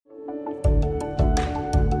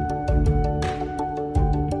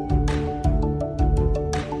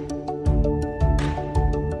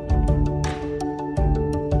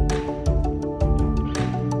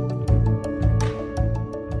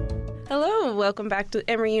welcome back to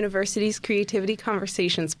Emory University's Creativity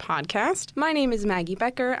Conversations podcast. My name is Maggie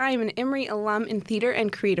Becker. I am an Emory alum in theater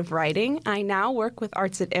and creative writing. I now work with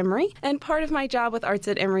Arts at Emory, and part of my job with Arts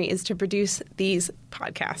at Emory is to produce these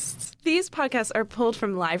podcasts. These podcasts are pulled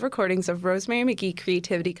from live recordings of Rosemary McGee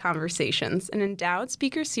Creativity Conversations, an endowed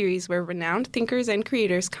speaker series where renowned thinkers and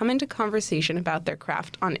creators come into conversation about their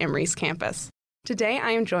craft on Emory's campus. Today, I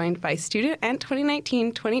am joined by student and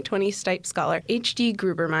 2019-2020 Stipe Scholar H.D.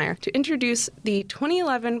 Grubermeyer to introduce the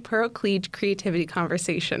 2011 Pearl Cleage Creativity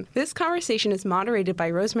Conversation. This conversation is moderated by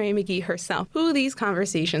Rosemary McGee herself, who these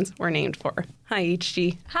conversations were named for. Hi,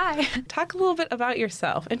 H.G. Hi. Talk a little bit about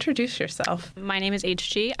yourself. Introduce yourself. My name is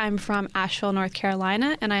H.G. I'm from Asheville, North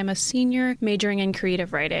Carolina, and I'm a senior majoring in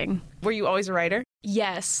creative writing. Were you always a writer?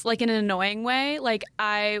 Yes, like in an annoying way. Like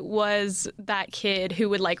I was that kid who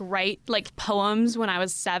would write poems when I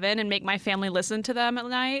was 7 and make my family listen to them at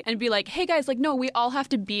night and be like, hey guys, no, we all have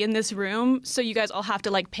to be in this room. So you guys all have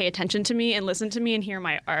to pay attention to me and listen to me and hear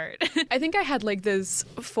my art. I think I had this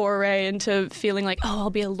foray into feeling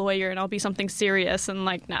I'll be a lawyer and I'll be something serious. And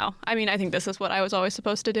no, I think this is what I was always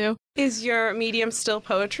supposed to do. Is your medium still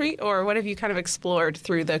poetry, or what have you kind of explored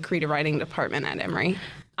through the creative writing department at Emory?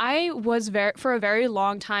 I was for a very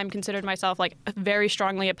long time considered myself very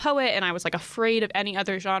strongly a poet, and I was afraid of any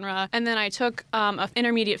other genre. And then I took an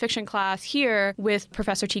intermediate fiction class here with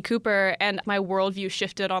Professor T. Cooper, and my worldview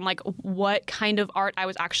shifted on what kind of art I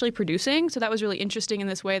was actually producing. So that was really interesting in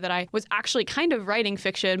this way that I was actually kind of writing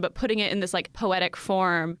fiction, but putting it in this poetic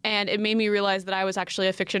form. And it made me realize that I was actually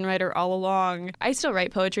a fiction writer all along. I still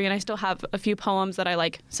write poetry, and I still have a few poems that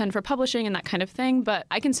I send for publishing and that kind of thing. But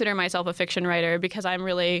I consider myself a fiction writer because I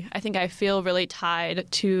think I feel really tied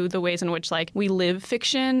to the ways in which we live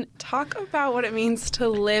fiction. Talk about what it means to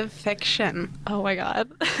live fiction. Oh my God.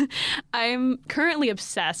 I'm currently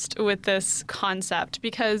obsessed with this concept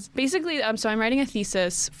because basically, so I'm writing a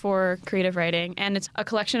thesis for creative writing, and it's a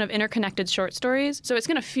collection of interconnected short stories. So it's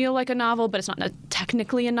going to feel like a novel, but it's not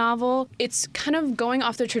technically a novel. It's kind of going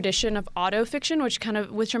off the tradition of autofiction,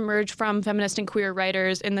 which emerged from feminist and queer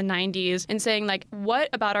writers in the 90s, and saying what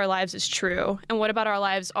about our lives is true, and what about our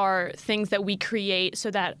lives are things that we create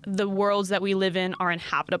so that the worlds that we live in are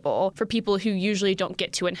inhabitable for people who usually don't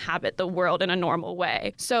get to inhabit the world in a normal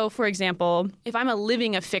way. So, for example, if I'm a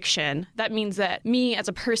living a fiction, that means that me as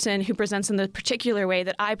a person who presents in the particular way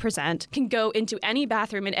that I present can go into any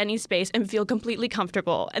bathroom in any space and feel completely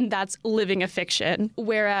comfortable, and that's living a fiction.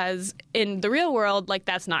 Whereas in the real world,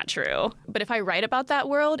 that's not true. But if I write about that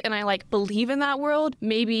world and I believe in that world,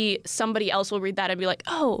 maybe somebody else will read that and be like,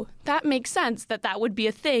 oh, that makes sense that would be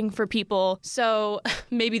a thing for people. So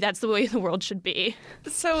maybe that's the way the world should be.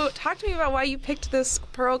 So talk to me about why you picked this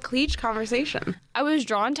Pearl Cleage conversation. I was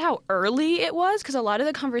drawn to how early it was because a lot of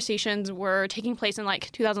the conversations were taking place in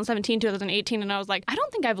 2017, 2018. And I was like, I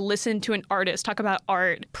don't think I've listened to an artist talk about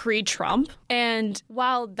art pre-Trump. And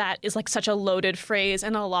while that is such a loaded phrase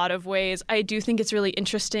in a lot of ways, I do think it's really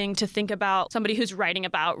interesting to think about somebody who's writing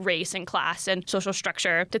about race and class and social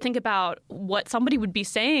structure, to think about what somebody would be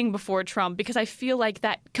saying before Trump, because I feel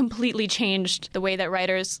that completely changed the way that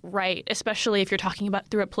writers write, especially if you're talking about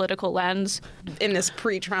through a political lens. In this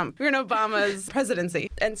pre-Trump, we're in Obama's presidency.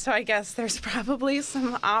 And so I guess there's probably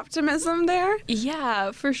some optimism there.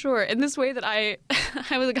 Yeah, for sure. In this way that I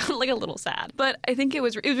was a little sad. But I think it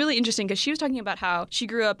was really interesting because she was talking about how she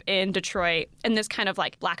grew up in Detroit in this kind of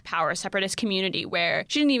Black power separatist community where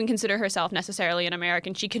she didn't even consider herself necessarily an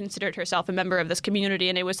American. She considered herself a member of this community,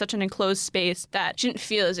 and it was such an enclosed space that she didn't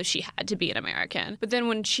feel as if she had to be an American. But then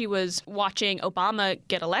when she was watching Obama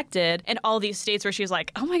get elected and all these states where she was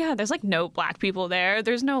like, oh my God, there's no Black people there.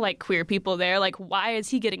 There's no queer people there. Why is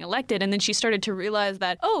he getting elected? And then she started to realize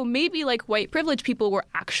that, oh, maybe white privileged people were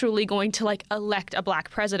actually going to elect a Black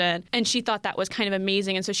president. And she thought that was kind of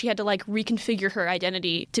amazing. And so she had to reconfigure her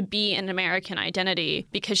identity to be an American identity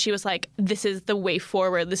because she was like, this is the way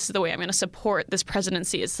forward. This is the way I'm going to support this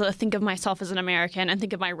presidency, is to think of myself as an American and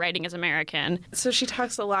think of my writing as American. So she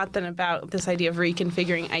talks a lot then about this idea of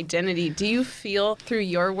reconfiguring identity. Do you feel through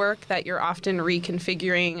your work that you're often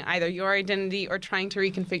reconfiguring either your identity or trying to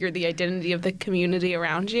reconfigure the identity of the community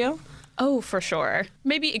around you? Oh, for sure.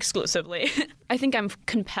 Maybe exclusively. I think I'm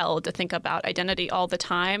compelled to think about identity all the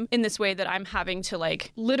time in this way that I'm having to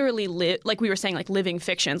literally live, we were saying, living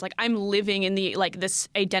fictions. I'm living in the this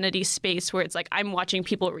identity space where it's I'm watching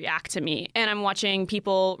people react to me, and I'm watching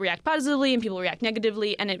people react positively and people react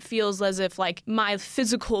negatively, and it feels as if my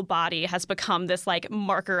physical body has become this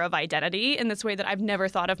marker of identity in this way that I've never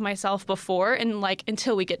thought of myself before, and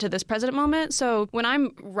until we get to this present moment. So when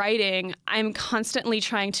I'm writing, I'm constantly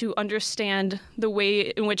trying to understand the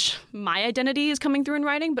way in which my identity identity is coming through in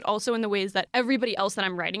writing, but also in the ways that everybody else that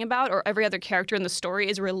I'm writing about or every other character in the story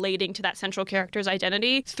is relating to that central character's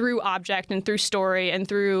identity through object and through story and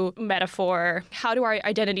through metaphor. How do our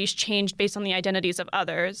identities change based on the identities of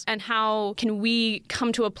others? And how can we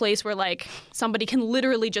come to a place where like somebody can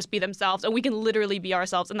literally just be themselves and we can literally be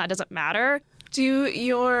ourselves and that doesn't matter? Do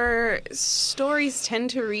your stories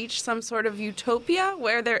tend to reach some sort of utopia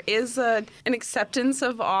where there is an acceptance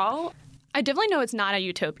of all? I definitely know it's not a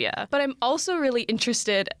utopia, but I'm also really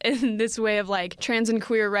interested in this way of like trans and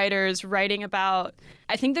queer writers writing about,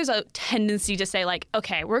 I think there's a tendency to say like,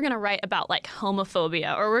 okay, we're going to write about like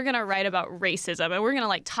homophobia or we're going to write about racism and we're going to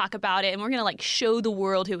like talk about it and we're going to like show the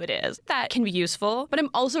world who it is. That can be useful, but I'm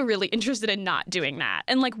also really interested in not doing that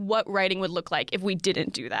and like what writing would look like if we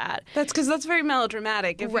didn't do that. That's because that's very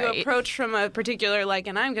melodramatic. If you approach from a particular like,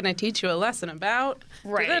 and I'm going to teach you a lesson about,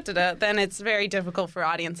 then it's very difficult for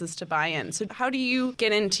audiences to buy in. So how do you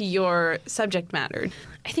get into your subject matter?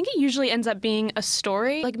 I think it usually ends up being a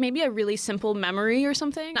story, like maybe a really simple memory or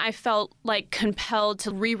something. I felt like compelled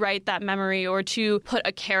to rewrite that memory or to put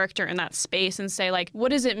a character in that space and say like, what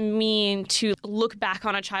does it mean to look back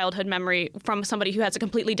on a childhood memory from somebody who has a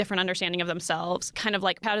completely different understanding of themselves? Kind of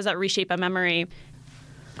like, how does that reshape a memory?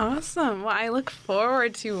 Awesome. Well, I look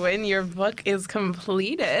forward to when your book is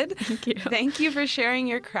completed. Thank you. Thank you for sharing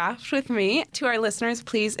your craft with me. To our listeners,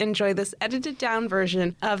 please enjoy this edited down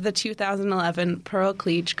version of the 2011 Pearl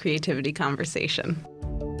Cleage Creativity Conversation.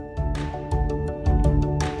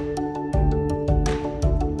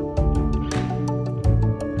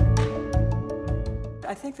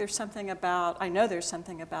 I think there's something about, I know there's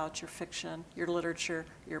something about your fiction, your literature,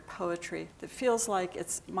 your poetry that feels like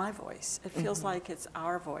it's my voice. It feels like it's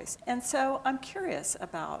our voice. And so I'm curious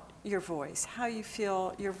about your voice, how you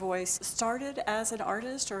feel your voice started as an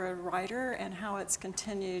artist or a writer and how it's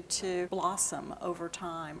continued to blossom over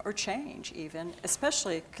time or change even,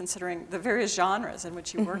 especially considering the various genres in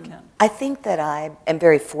which you work in. I think that I am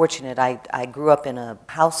very fortunate. I grew up in a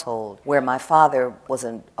household where my father was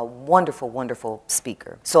a wonderful, wonderful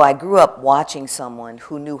speaker. So I grew up watching someone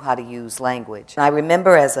who knew how to use language. And I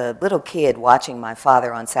remember as a little kid watching my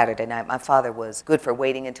father on Saturday night. My father was good for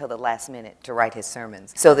waiting until the last minute to write his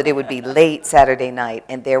sermons, so that it would be late Saturday night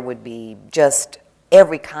and there would be just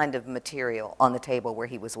every kind of material on the table where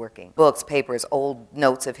he was working. Books, papers, old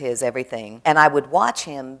notes of his, everything. And I would watch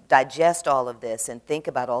him digest all of this and think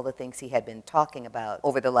about all the things he had been talking about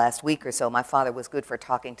over the last week or so. My father was good for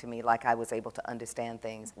talking to me like I was able to understand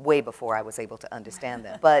things way before I was able to understand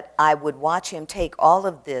them. But I would watch him take all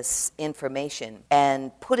of this information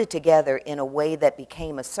and put it together in a way that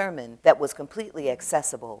became a sermon that was completely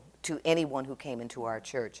accessible to anyone who came into our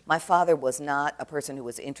church. My father was not a person who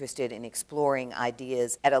was interested in exploring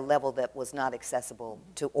ideas at a level that was not accessible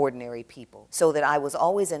to ordinary people. So that I was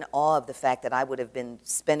always in awe of the fact that I would have been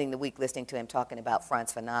spending the week listening to him talking about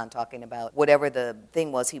Frantz Fanon, talking about whatever the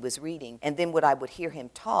thing was he was reading, and then when I would hear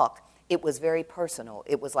him talk, it was very personal.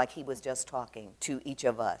 It was like he was just talking to each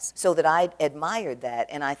of us. So that I admired that,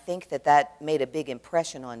 and I think that that made a big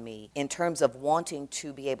impression on me in terms of wanting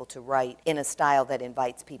to be able to write in a style that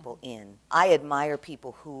invites people in. I admire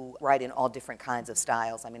people who write in all different kinds of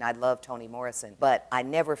styles. I mean, I love Toni Morrison, but I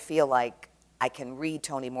never feel like I can read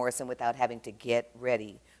Toni Morrison without having to get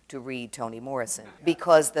ready to read Toni Morrison,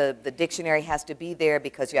 because the dictionary has to be there,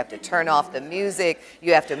 because you have to turn off the music,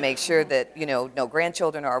 you have to make sure that, you know, no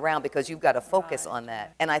grandchildren are around, because you've got to focus on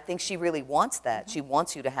that. And I think she really wants that. She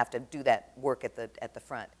wants you to have to do that work at the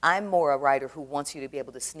front. I'm more a writer who wants you to be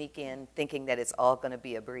able to sneak in thinking that it's all going to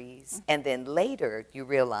be a breeze, and then later you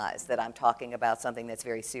realize that I'm talking about something that's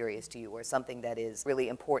very serious to you or something that is really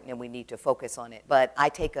important and we need to focus on it. But I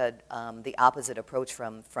take the opposite approach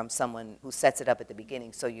from someone who sets it up at the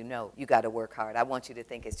beginning, so you know you got to work hard. I want you to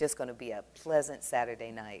think it's just going to be a pleasant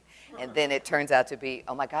Saturday night, and then it turns out to be,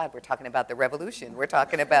 oh my God, we're talking about the revolution, we're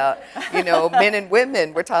talking about, you know, men and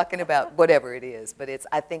women, we're talking about whatever it is. But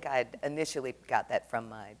I think I initially got that from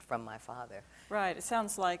my father. Right. It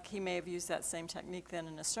sounds like he may have used that same technique then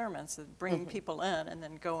in his sermons, of bringing people in and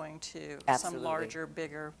then going to some larger,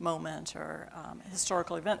 bigger moment or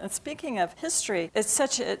historical event. And speaking of history, it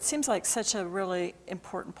seems like such a really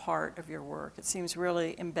important part of your work. It seems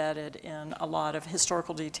really embedded in a lot of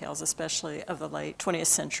historical details, especially of the late 20th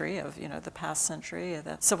century, of, you know, the past century, of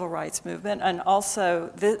the civil rights movement, and also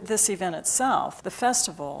this event itself. The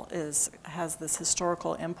festival has this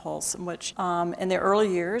historical impulse, in which in the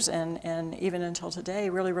early years and even until today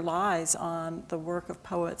really relies on the work of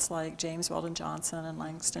poets like James Weldon Johnson and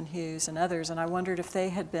Langston Hughes and others, and I wondered if they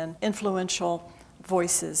had been influential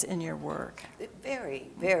voices in your work. Very,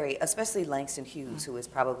 very, especially Langston Hughes, who is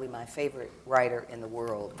probably my favorite writer in the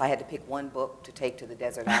world. If I had to pick one book to take to the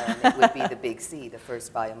desert island, it would be The Big Sea, the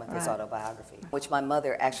first volume of his autobiography, which my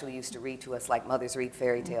mother actually used to read to us like mothers read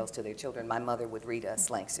fairy tales to their children. My mother would read us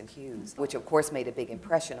Langston Hughes, which of course made a big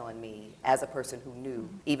impression on me as a person who knew,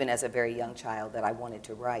 even as a very young child, that I wanted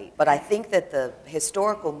to write. But I think that the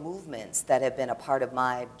historical movements that have been a part of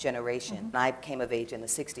my generation, I came of age in the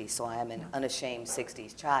 60s, so I am an unashamed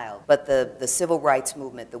 60s child, but the civil rights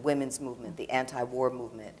movement, the women's movement, the anti-war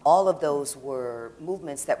movement, all of those were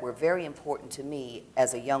movements that were very important to me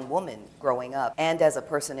as a young woman growing up and as a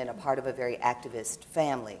person in a part of a very activist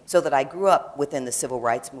family. So that I grew up within the civil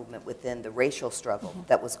rights movement, within the racial struggle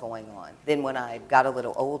that was going on. Then when I got a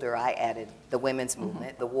little older, I added the women's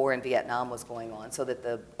movement. The war in Vietnam was going on, so that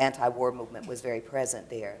the anti-war movement was very present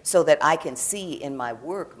there. So that I can see in my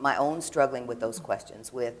work my own struggling with those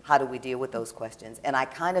questions, with how do we deal with those questions. And I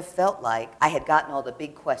kind of felt like I had gotten all the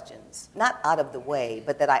big questions, not out of the way,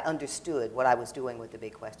 but that I understood what I was doing with the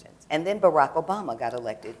big questions. And then Barack Obama got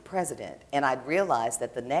elected president, and I'd realized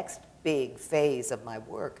that the next big phase of my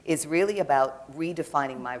work is really about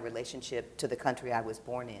redefining my relationship to the country I was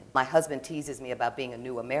born in. My husband teases me about being a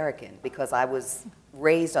new American because I was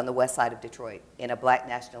raised on the west side of Detroit in a black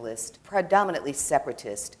nationalist, predominantly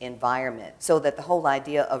separatist environment, so that the whole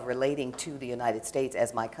idea of relating to the United States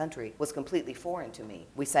as my country was completely foreign to me.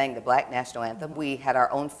 We sang the black national anthem, we had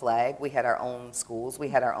our own flag, we had our own schools, we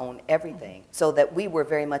had our own everything, so that we were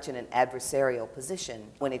very much in an adversarial position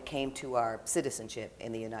when it came to our citizenship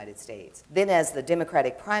in the United States. Then as the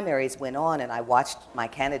Democratic primaries went on and I watched my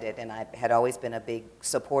candidate, and I had always been a big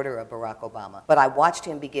supporter of Barack Obama, but I watched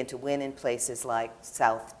him begin to win in places like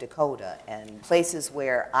South Dakota and places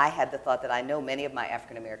where I had the thought that I know many of my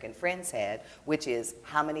African American friends had, which is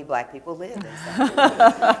how many black people live in South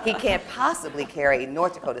Dakota. He can't possibly carry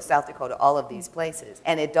North Dakota, South Dakota, all of these places.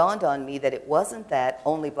 And it dawned on me that it wasn't that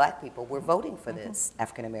only black people were voting for this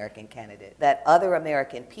African American candidate, that other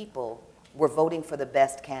American people were voting for the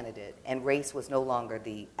best candidate, and race was no longer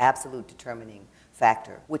the absolute determining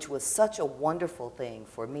factor, which was such a wonderful thing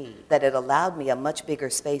for me, that it allowed me a much bigger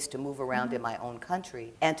space to move around in my own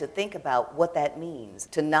country and to think about what that means,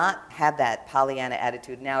 to not have that Pollyanna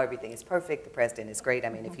attitude, now everything is perfect, the president is great. I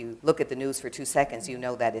mean, if you look at the news for 2 seconds, you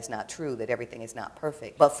know that is not true, that everything is not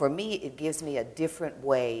perfect. But for me, it gives me a different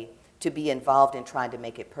way to be involved in trying to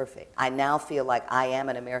make it perfect. I now feel like I am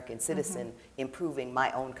an American citizen improving my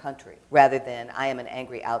own country, rather than I am an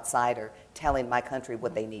angry outsider telling my country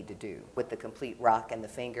what they need to do, with the complete rock and the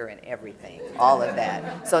finger and everything, all of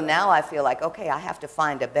that. So now I feel like, okay, I have to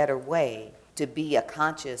find a better way to be a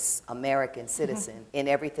conscious American citizen in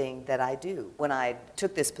everything that I do. When I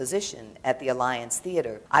took this position at the Alliance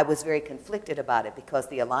Theater, I was very conflicted about it because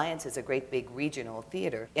the Alliance is a great big regional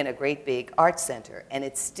theater in a great big arts center, and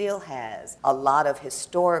it still has a lot of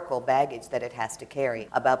historical baggage that it has to carry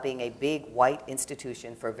about being a big white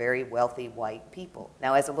institution for very wealthy white people.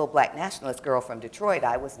 Now, as a little black nationalist girl from Detroit,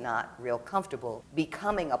 I was not real comfortable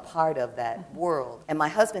becoming a part of that world. And my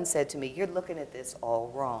husband said to me, "You're looking at this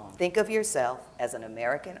all wrong. Think of yourself as an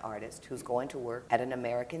American artist who's going to work at an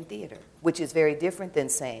American theater," which is very different than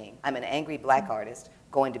saying, I'm an angry black artist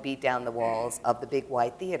going to beat down the walls of the big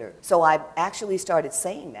white theater. So I actually started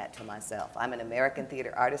saying that to myself. I'm an American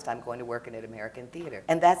theater artist, I'm going to work in an American theater.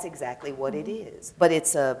 And that's exactly what it is. But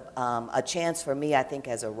it's a chance for me, I think,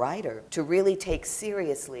 as a writer, to really take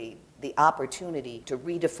seriously the opportunity to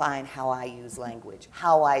redefine how I use language,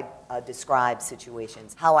 how I describe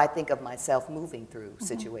situations, how I think of myself moving through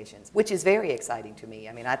situations, which is very exciting to me.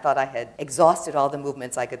 I mean, I thought I had exhausted all the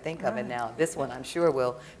movements I could think of, and now this one, I'm sure,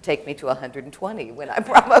 will take me to 120, when I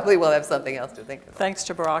probably will have something else to think of. Thanks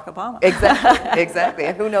to Barack Obama. Exactly, exactly.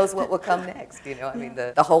 And who knows what will come next, you know? I mean,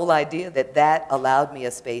 the whole idea that allowed me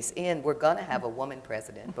a space in, we're gonna have a woman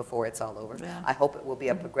president before it's all over. Yeah. I hope it will be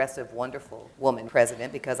a progressive, wonderful woman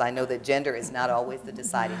president, because I know that gender is not always the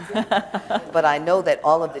deciding factor. But I know that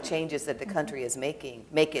all of the changes that the country is making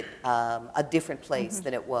make it a different place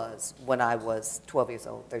than it was when I was 12 years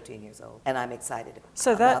old, 13 years old. And I'm excited about that.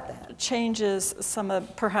 So that changes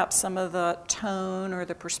perhaps some of the tone or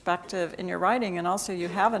the perspective in your writing. And also you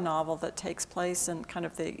have a novel that takes place in kind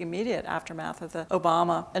of the immediate aftermath of the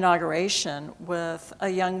Obama inauguration, with a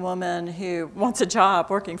young woman who wants a job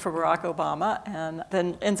working for Barack Obama and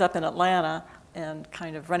then ends up in Atlanta and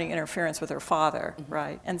kind of running interference with her father,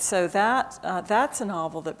 right? And so that's a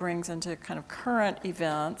novel that brings into kind of current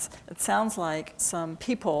events. It sounds like some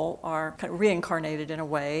people are kind of reincarnated in a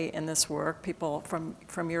way in this work, people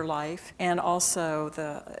from your life, and also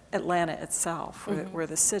the Atlanta itself, where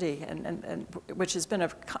the city, and which has been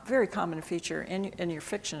a very common feature in your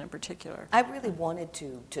fiction in particular. I really wanted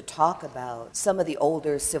to talk about some of the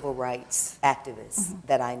older civil rights activists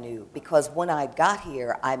that I knew, because when I got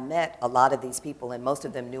here, I met a lot of these people, and most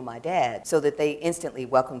of them knew my dad, so that they instantly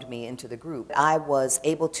welcomed me into the group. I was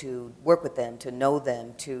able to work with them, to know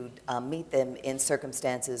them, to meet them in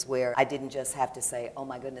circumstances where I didn't just have to say, oh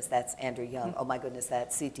my goodness, that's Andrew Young, oh my goodness,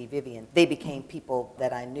 that's C.T. Vivian. They became people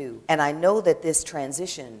that I knew. And I know that this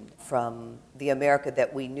transition from the America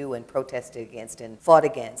that we knew and protested against and fought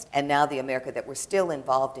against, and now the America that we're still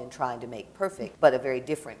involved in trying to make perfect, but a very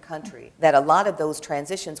different country, that a lot of those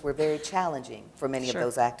transitions were very challenging for many of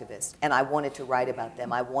those activists. And I wanted to write about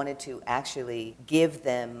them. I wanted to actually give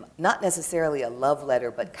them, not necessarily a love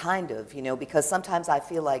letter, but kind of, because sometimes I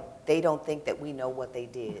feel like they don't think that we know what they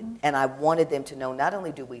did. And I wanted them to know, not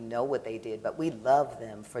only do we know what they did, but we love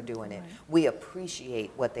them for doing it. We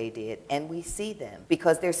appreciate what they did, and we see them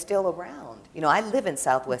because they're still around. I live in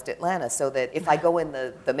Southwest Atlanta, so that if I go in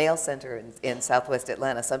the mail center in Southwest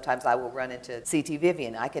Atlanta, sometimes I will run into C.T.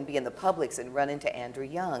 Vivian. I can be in the Publix and run into Andrew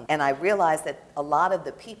Young. And I realize that a lot of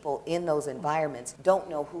the people in those environments don't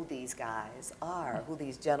know who these guys are, who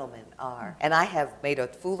these gentlemen are. And I have made a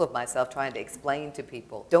fool of myself trying to explain to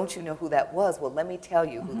people, don't you know who that was? Well, let me tell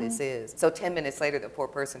you who this is. So 10 minutes later, the poor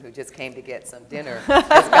person who just came to get some dinner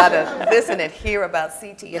has got to listen and hear about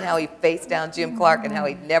C.T. and how he faced down Jim Clark and how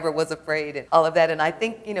he never was afraid and all of that. And I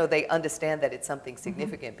think, they understand that it's something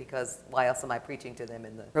significant, because why else am I preaching to them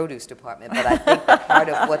in the produce department? But I think that part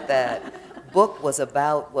of what that book was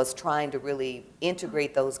about was trying to really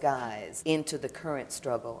integrate those guys into the current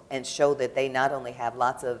struggle and show that they not only have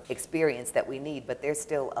lots of experience that we need, but they're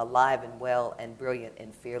still alive and well and brilliant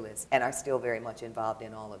and fearless and are still very much involved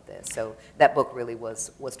in all of this. So that book really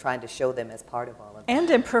was trying to show them as part of all of that. And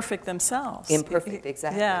imperfect themselves. Imperfect,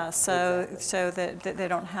 exactly. Yeah, so that they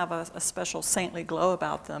don't have a special saintly glow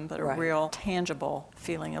about them, but a real tangible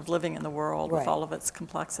feeling of living in the world with all of its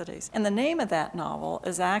complexities. And the name of that novel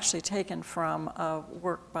is actually taken from a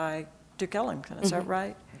work by Duke Ellington, is that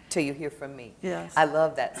right? Till You Hear From Me. Yes. I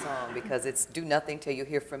love that song because it's do nothing till you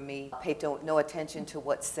hear from me. Pay no attention to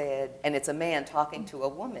what's said. And it's a man talking to a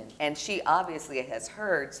woman. And she obviously has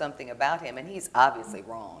heard something about him, and he's obviously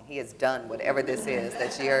wrong. He has done whatever this is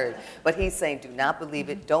that she heard. But he's saying, do not believe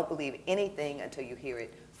it. Don't believe anything until you hear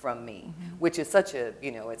it from me, which is such a,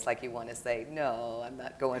 it's like you want to say, no, I'm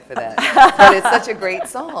not going for that. But it's such a great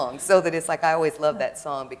song, so that it's like I always love that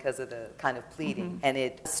song because of the kind of pleading. And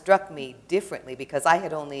it struck me differently because I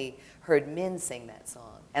had only heard men sing that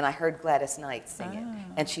song. And I heard Gladys Knight sing it,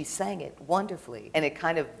 and she sang it wonderfully. And it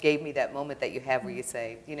kind of gave me that moment that you have where you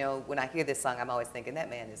say, when I hear this song, I'm always thinking, that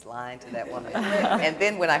man is lying to that woman. And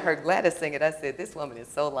then when I heard Gladys sing it, I said, this woman is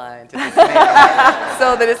so lying to this man.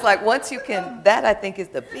 So that it's like, once you can, that I think is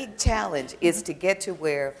the big challenge, is to get to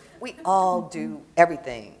where we all do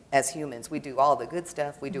everything as humans. We do all the good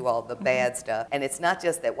stuff, we do all the bad stuff. And it's not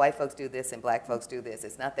just that white folks do this and black folks do this.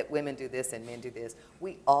 It's not that women do this and men do this.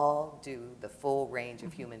 We all do the full range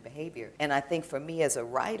of human behavior. And I think for me as a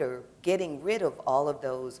writer, getting rid of all of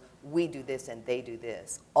those we do this and they do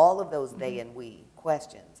this, all of those they and we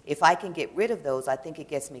questions. If I can get rid of those, I think it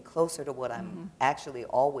gets me closer to what I'm actually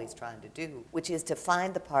always trying to do, which is to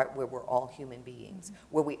find the part where we're all human beings,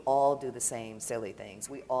 where we all do the same silly things.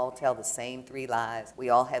 We all tell the same 3 lies.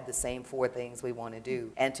 We all have the same 4 things we want to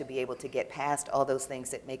do. And to be able to get past all those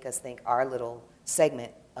things that make us think our little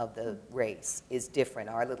segment of the race is different,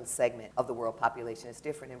 our little segment of the world population is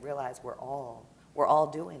different, and realize we're all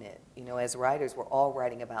doing it. As writers, we're all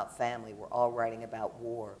writing about family. We're all writing about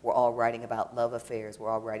war. We're all writing about love affairs. We're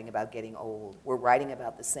all writing about getting old. We're writing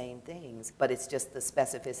about the same things, but it's just the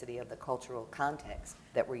specificity of the cultural context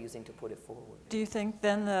that we're using to put it forward. Do you think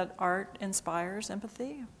then that art inspires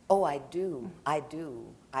empathy? Oh, I do. I do.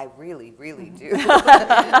 I really, really do.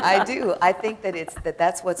 I do. I think that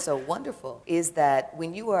that's what's so wonderful, is that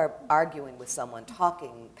when you are arguing with someone,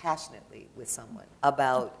 talking passionately with someone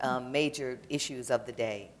about major issues of the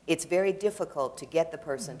day, it's very difficult to get the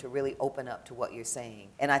person to really open up to what you're saying.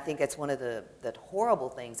 And I think that's one of the horrible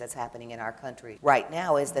things that's happening in our country right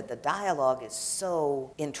now, is that the dialogue is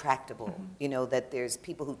so intractable, that there's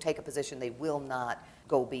people who take a position, they will not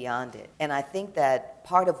go beyond it. And I think that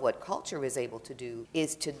part of what culture is able to do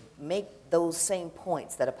is to make those same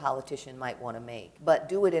points that a politician might want to make, but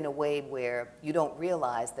do it in a way where you don't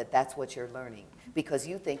realize that that's what you're learning. because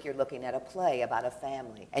you think you're looking at a play about a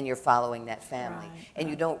family and you're following that family. And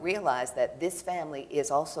you don't realize that this family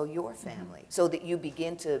is also your family. So that you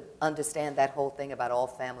begin to understand that whole thing about all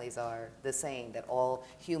families are the same, that all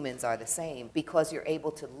humans are the same, because you're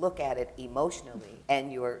able to look at it emotionally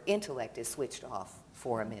and your intellect is switched off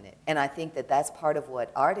for a minute. And I think that that's part of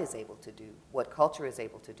what art is able to do, what culture is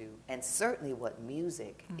able to do, and certainly what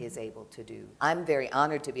music is able to do. I'm very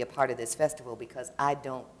honored to be a part of this festival because I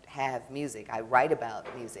don't have music. I write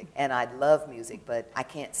about music, and I love music, but I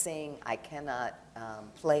can't sing, I cannot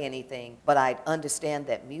play anything, but I understand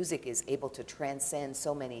that music is able to transcend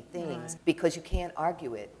so many things because you can't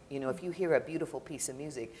argue it. You know, if you hear a beautiful piece of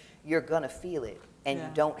music, you're gonna feel it, and you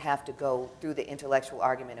don't have to go through the intellectual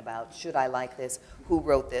argument about, should I like this, who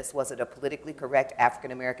wrote this, was it a politically correct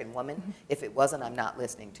African-American woman? If it wasn't, I'm not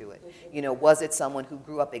listening to it. You know, was it someone who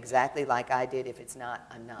grew up exactly like I did? If it's not,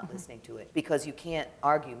 I'm not listening to it. Because you can't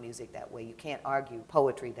argue music that way, you can't argue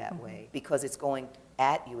poetry that way, because it's going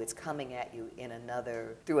at you, it's coming at you in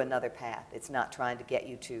through another path. It's not trying to get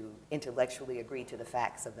you to intellectually agree to the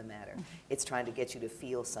facts of the matter. It's trying to get you to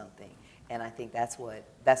feel something. And I think that's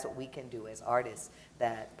what we can do as artists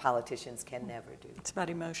that politicians can never do. It's about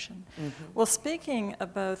emotion. Well, speaking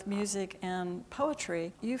of both music and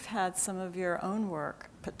poetry, you've had some of your own work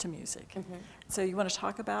put to music. So you want to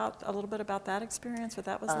talk a little bit about that experience, what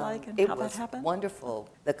that was like, and how that happened? It was wonderful.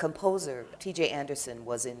 The composer, T.J. Anderson,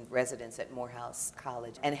 was in residence at Morehouse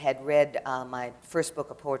College and had read my first book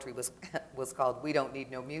of poetry was called We Don't Need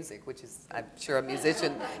No Music, which is, I'm sure a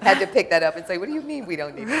musician had to pick that up and say, what do you mean we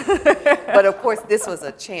don't need music? But of course, this was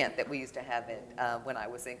a chant that we used to have when I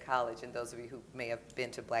was in college, and those of you who may have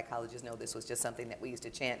been to black colleges know this was just something that we used to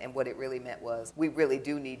chant, and what it really meant was, we really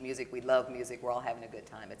do need music, we love music, we're all having a good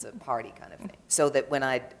time, it's a party kind of thing. So that when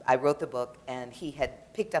I wrote the book, and he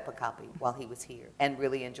had picked up a copy while he was here, and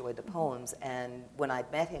really enjoyed the poems, and when I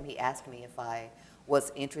met him, he asked me if I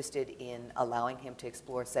was interested in allowing him to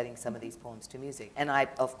explore setting some of these poems to music. And I,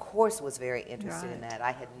 of course, was very interested in that.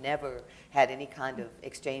 I had never had any kind of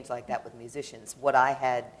exchange like that with musicians. What I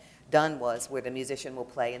had done was where the musician will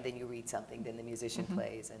play and then you read something, then the musician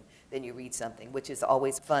plays and then you read something, which is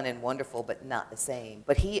always fun and wonderful, but not the same.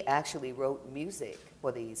 But he actually wrote music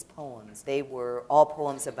for these poems. They were all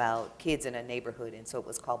poems about kids in a neighborhood, and so it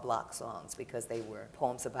was called block songs because they were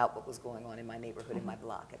poems about what was going on in my neighborhood, in my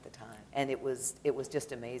block at the time. And it was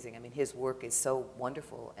just amazing. I mean, his work is so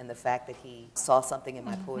wonderful, and the fact that he saw something in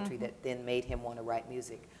my poetry that then made him want to write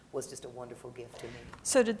music was just a wonderful gift to me.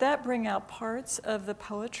 So did that bring out parts of the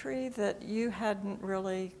poetry that you hadn't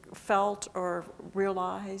really felt or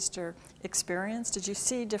realized or experienced? Did you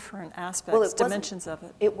see different aspects, dimensions of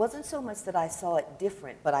it? It wasn't so much that I saw it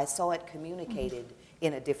different, but I saw it communicated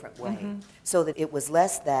in a different way. So that it was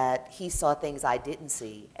less that he saw things I didn't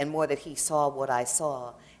see, and more that he saw what I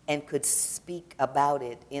saw and could speak about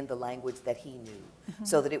it in the language that he knew.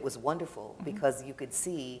 So that it was wonderful because you could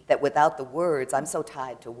see that without the words, I'm so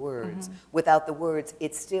tied to words, without the words,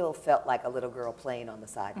 it still felt like a little girl playing on the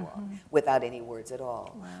sidewalk without any words at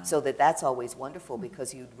all. Wow. So that's always wonderful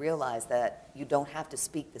because you realize that you don't have to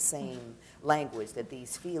speak the same language, that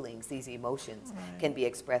these feelings, these emotions can be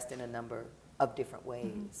expressed in a number of different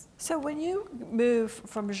ways. So when you move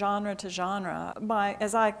from genre to genre,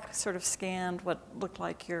 as I sort of scanned what looked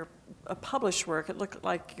like your published work, it looked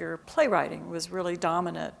like your playwriting was really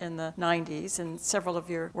dominant in the 90s, and several of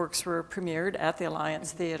your works were premiered at the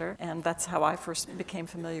Alliance Theater, and that's how I first became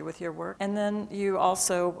familiar with your work. And then you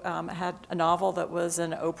also had a novel that was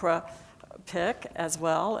an Oprah pick as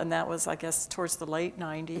well, and that was, I guess, towards the late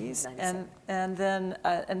 90s. And then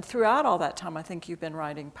and throughout all that time, I think you've been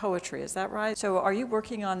writing poetry. Is that right? So are you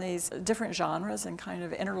working on these different genres in kind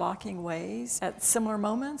of interlocking ways at similar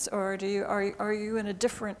moments, or are you in a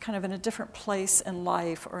different place in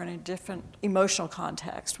life or in a different emotional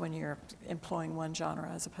context when you're employing one genre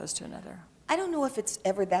as opposed to another? I don't know if it's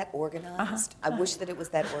ever that organized. I wish that it was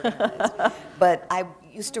that organized. But I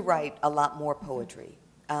used to write a lot more poetry.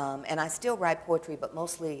 And I still write poetry, but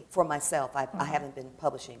mostly for myself. I haven't been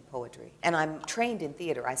publishing poetry. And I'm trained in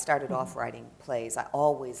theater. I started off writing plays. I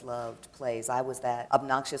always loved plays. I was that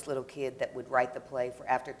obnoxious little kid that would write the play for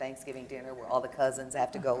after Thanksgiving dinner where all the cousins have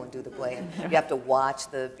to go and do the play. And you have to watch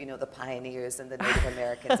the pioneers and the Native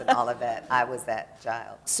Americans and all of that. I was that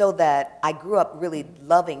child. So that I grew up really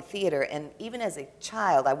loving theater. And even as a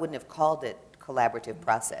child, I wouldn't have called it collaborative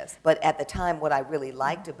process. But at the time, what I really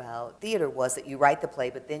liked about theater was that you write the play,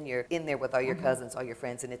 but then you're in there with all your cousins, all your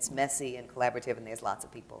friends, and it's messy and collaborative, and there's lots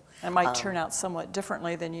of people. It might turn out somewhat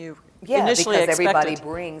differently than you Yeah, initially because expected. everybody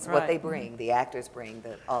brings what they bring. The actors bring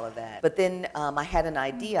all of that. But then I had an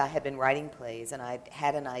idea. I had been writing plays, and I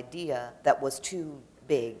had an idea that was too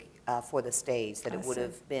big for the stage, that it would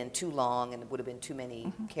have been too long and it would have been too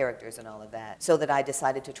many characters and all of that, so that I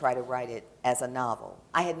decided to try to write it as a novel.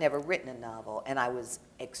 I had never written a novel, and I was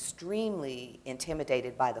extremely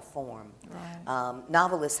intimidated by the form. Right.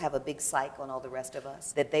 Novelists have a big psych on all the rest of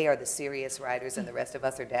us, that they are the serious writers and the rest of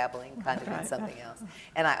us are dabbling kind of in something else.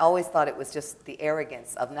 And I always thought it was just the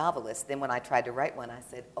arrogance of novelists. Then when I tried to write one, I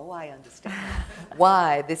said, oh, I understand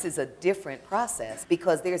why this is a different process,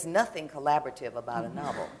 because there's nothing collaborative about a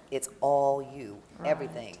novel. It's all you,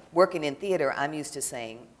 everything. Working in theater, I'm used to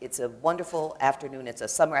saying, it's a wonderful afternoon, it's a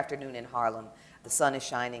summer afternoon in Harlem, the sun is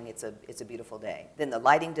shining, it's a beautiful day. Then the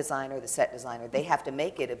lighting designer, the set designer, they have to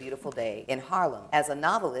make it a beautiful day in Harlem. As a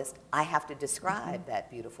novelist, I have to describe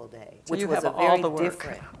that beautiful day, So which you was have a all the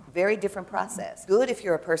work. very different process. Good if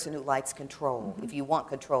you're a person who likes control, if you want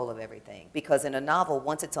control of everything. Because in a novel,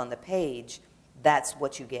 once it's on the page, that's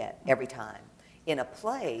what you get every time. In a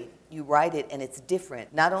play, you write it and it's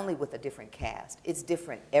different, not only with a different cast, it's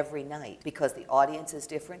different every night because the audience is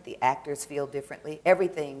different, the actors feel differently,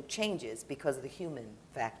 everything changes because of the human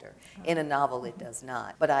factor. In a novel, it does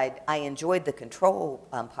not. But I enjoyed the control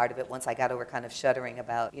part of it once I got over kind of shuddering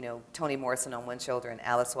about, Toni Morrison on one shoulder and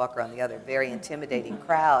Alice Walker on the other, very intimidating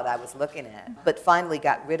crowd I was looking at. But finally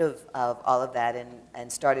got rid of all of that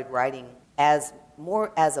and started writing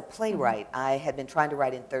more as a playwright. I had been trying to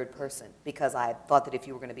write in third person because I thought that if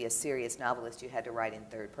you were going to be a serious novelist, you had to write in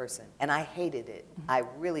third person. And I hated it. I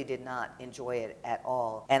really did not enjoy it at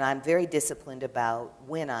all. And I'm very disciplined about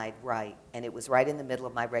when I'd write. And it was right in the middle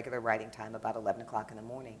of my regular writing time, about 11 o'clock in the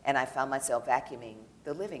morning. And I found myself vacuuming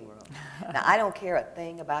the living room. Now, I don't care a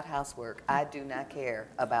thing about housework. I do not care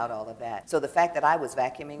about all of that. So the fact that I was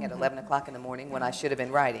vacuuming at 11 o'clock in the morning when I should have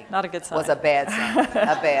been writing Not a good sign. was a bad sign,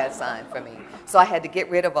 a bad sign for me. So I had to get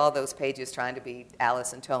rid of all those pages trying to be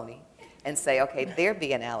Alice and Toni and say, okay, there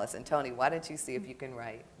being Alice and Toni, why don't you see if you can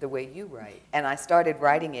write the way you write? And I started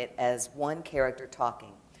writing it as one character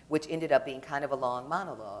talking, which ended up being kind of a long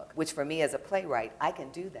monologue, which for me as a playwright, I can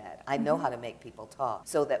do that. I know how to make people talk.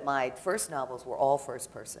 So that my first novels were all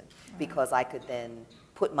first person because I could then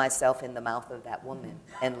put myself in the mouth of that woman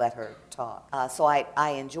and let her talk. So I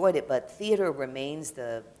enjoyed it, but theater remains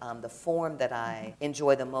the form that I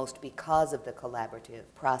enjoy the most because of the collaborative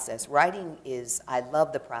process. Writing is, I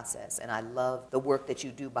love the process and I love the work that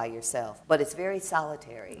you do by yourself, but it's very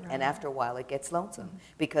solitary, and after a while it gets lonesome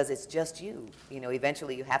because it's just you.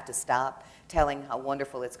 Eventually you have to stop telling how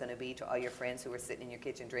wonderful it's going to be to all your friends who are sitting in your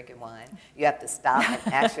kitchen drinking wine. You have to stop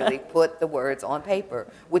and actually put the words on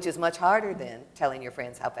paper, which is much harder than telling your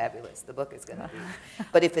friends how fabulous the book is going to be.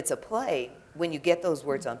 But if it's a play, when you get those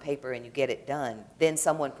words on paper and you get it done, then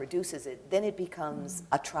someone produces it, then it becomes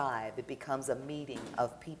a tribe. It becomes a meeting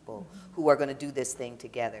of people who are going to do this thing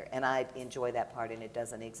together. And I enjoy that part, and it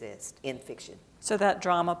doesn't exist in fiction. So that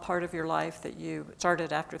drama part of your life that you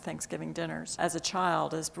started after Thanksgiving dinners as a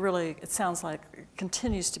child is really, it sounds like, it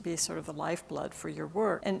continues to be sort of the lifeblood for your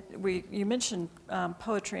work. And you mentioned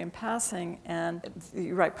poetry in passing, and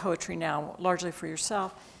you write poetry now largely for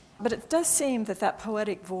yourself, but it does seem that that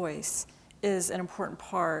poetic voice is an important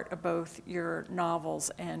part of both your novels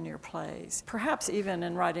and your plays. Perhaps even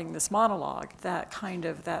in writing this monologue, that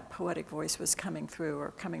poetic voice was coming through or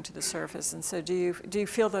coming to the surface. And so do you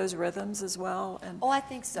feel those rhythms as well? Oh, I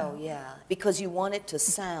think so, yeah. Because you want it to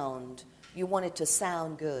sound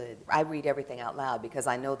good. I read everything out loud because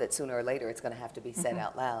I know that sooner or later it's going to have to be said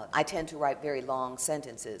out loud. I tend to write very long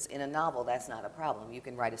sentences. In a novel, that's not a problem. You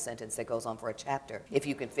can write a sentence that goes on for a chapter if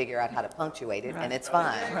you can figure out how to punctuate it, and it's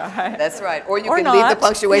fine. Right. That's right. Or you Or can not. leave the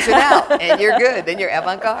punctuation out, and you're good. Then you're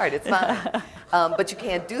avant-garde. It's fine. But you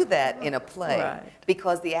can't do that in a play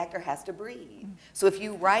because the actor has to breathe. So if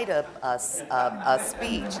you write a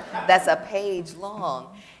speech that's a page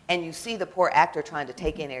long, and you see the poor actor trying to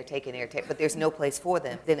take in air, but there's no place for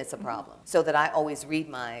them, then it's a problem. So that I always read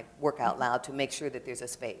my work out loud to make sure that there's a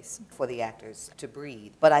space for the actors to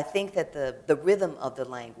breathe. But I think that the rhythm of the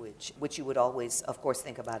language, which you would always, of course,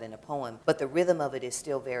 think about in a poem, but the rhythm of it is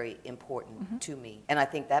still very important to me. And I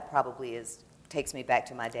think that probably takes me back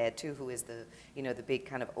to my dad too, who is the big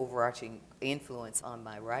kind of overarching influence on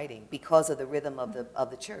my writing because of the rhythm of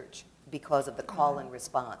the church. because of the call and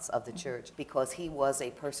response of the church, because he was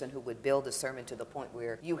a person who would build a sermon to the point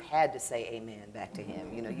where you had to say amen back to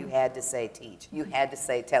him. You know, you had to say teach. You had to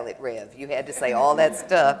say tell it Rev. You had to say all that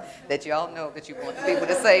stuff that y'all know that you want people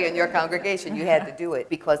to say in your congregation. You had to do it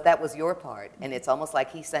because that was your part. And it's almost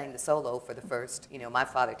like he sang the solo for the first, you know, my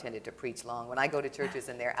father tended to preach long. When I go to churches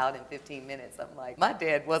and they're out in 15 minutes, I'm like, my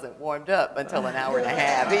dad wasn't warmed up until an hour and a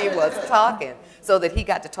half. He was talking so that he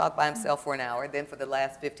got to talk by himself for an hour. Then for the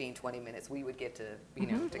last 15, 20 minutes, we would get to, you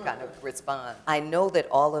know, to kind of respond. I know that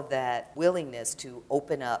all of that willingness to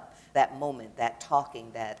open up that moment, that talking,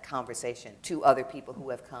 that conversation to other people who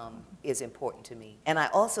have come is important to me. And I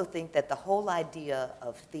also think that the whole idea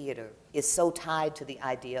of theater is so tied to the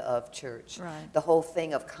idea of church. Right. The whole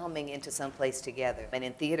thing of coming into some place together. And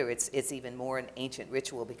in theater, it's even more an ancient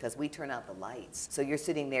ritual because we turn out the lights. So you're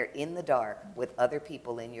sitting there in the dark with other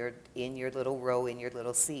people in your little row, in your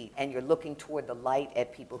little seat, and you're looking toward the light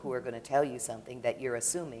at people who are going to tell you something that you're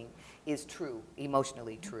assuming is true,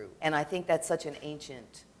 emotionally true. And I think that's such an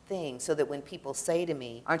ancient thing, so that when people say to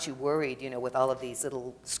me, aren't you worried, you know, with all of these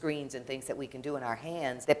little screens and things that we can do in our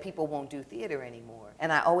hands, that people won't do theater anymore?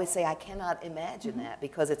 And I always say I cannot imagine that,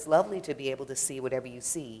 because it's lovely to be able to see whatever you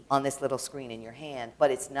see on this little screen in your hand,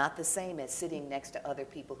 but it's not the same as sitting next to other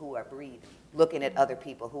people who are breathing, looking at other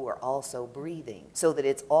people who are also breathing, so that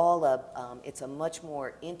it's all it's a much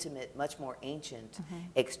more intimate, much more ancient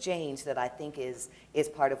exchange that I think is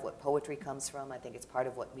part of what poetry comes from. I think it's part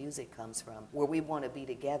of what music comes from, where we want to be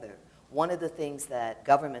together. One of the things that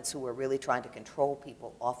governments who are really trying to control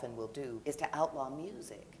people often will do is to outlaw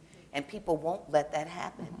music. And people won't let that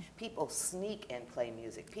happen. People sneak and play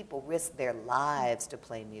music. People risk their lives to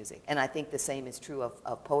play music. And I think the same is true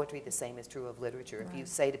of poetry, the same is true of literature. If you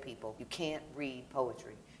say to people, you can't read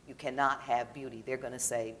poetry, you cannot have beauty, they're going to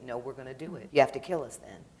say, no, we're going to do it. You have to kill us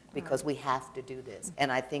then, because we have to do this.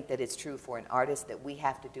 And I think that it's true for an artist that we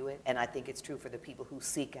have to do it, and I think it's true for the people who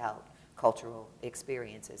seek out cultural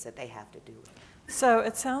experiences that they have to do it. So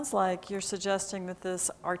it sounds like you're suggesting that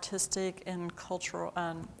this artistic and cultural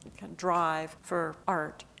drive for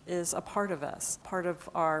art is a part of us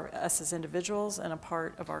as individuals and a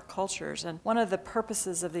part of our cultures. And one of the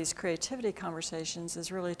purposes of these creativity conversations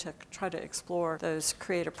is really to try to explore those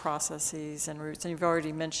creative processes and roots. And you've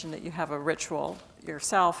already mentioned that you have a ritual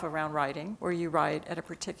yourself around writing, where you write at a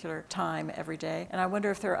particular time every day. And I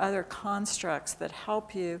wonder if there are other constructs that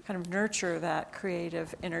help you kind of nurture that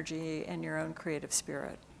creative energy and your own creative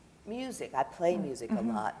spirit. Music. I play music a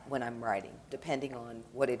lot when I'm writing, depending on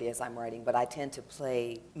what it is I'm writing, but I tend to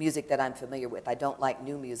play music that I'm familiar with. I don't like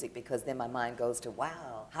new music because then my mind goes to,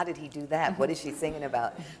 wow, how did he do that? What is she singing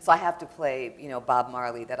about? So I have to play, you know, Bob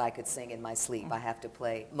Marley that I could sing in my sleep. I have to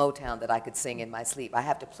play Motown that I could sing in my sleep. I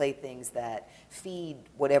have to play things that feed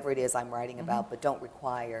whatever it is I'm writing about, but don't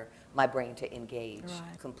require my brain to engage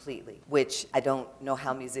completely, which I don't know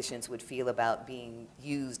how musicians would feel about being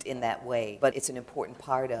used in that way, but it's an important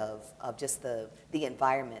part of just the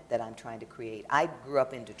environment that I'm trying to create. I grew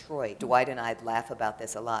up in Detroit. Dwight and I laugh about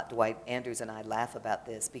this a lot. Dwight Andrews and I laugh about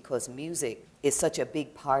this because music is such a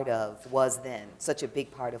big part of, was then, such a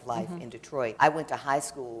big part of life in Detroit. I went to high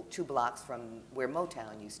school 2 blocks from where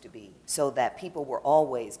Motown used to be, so that people were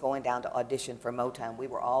always going down to audition for Motown. We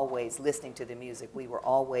were always listening to the music. We were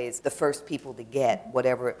always the first people to get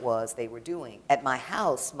whatever it was they were doing. At my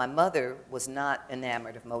house, my mother was not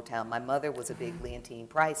enamored of Motown. My mother was a big Leontyne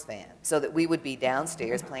Price fan, so that we would be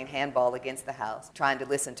downstairs playing handball against the house, trying to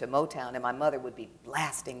listen to Motown, and my mother would be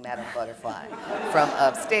blasting Madame Butterfly from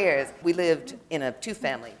upstairs. We lived in a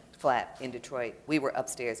 2-family flat in Detroit. We were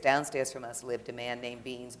upstairs. Downstairs from us lived a man named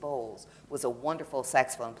Beans Bowles, was a wonderful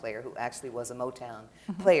saxophone player who actually was a Motown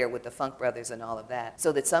player with the Funk Brothers and all of that.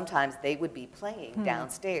 So that sometimes they would be playing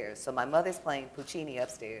downstairs. So my mother's playing Puccini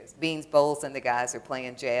upstairs. Beans Bowles and the guys are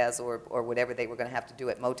playing jazz or whatever they were going to have to do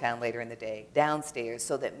at Motown later in the day downstairs,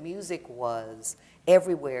 so that music was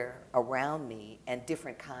everywhere around me, and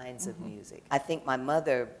different kinds of music. I think my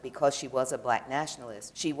mother, because she was a black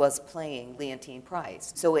nationalist, she was playing Leontyne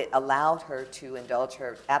Price. So it allowed her to indulge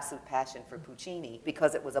her absolute passion for Puccini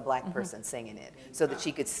because it was a black person singing it, so that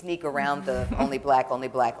she could sneak around the only black, only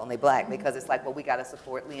black, only black, because it's like, well, we got to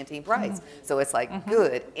support Leontyne Price. So it's like,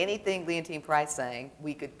 good, anything Leontyne Price sang,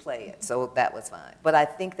 we could play it. So that was fine. But I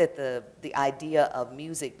think that the idea of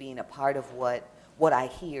music being a part of what I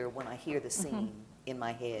hear when I hear the scene in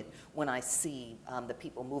my head when I see the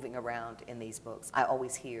people moving around in these books. I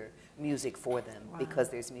always hear music for them because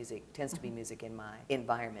there's music, tends to be music in my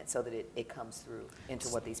environment so that it comes through into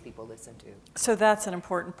what these people listen to. So that's an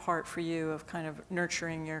important part for you of kind of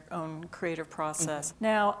nurturing your own creative process.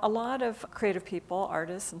 Now, a lot of creative people,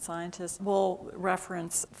 artists and scientists, will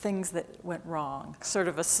reference things that went wrong, sort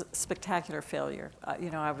of a spectacular failure.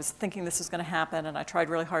 I was thinking this was going to happen, and I tried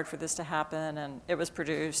really hard for this to happen, and it was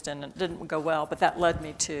produced, and it didn't go well, but that led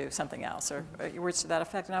me to something else, or words to that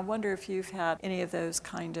effect. And I wonder if you've had any of those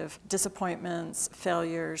kind of disappointments,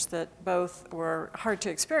 failures that both were hard to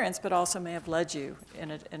experience, but also may have led you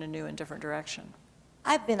in a new and different direction.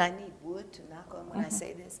 I need wood to knock on when I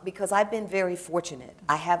say this, because I've been very fortunate.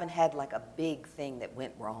 I haven't had like a big thing that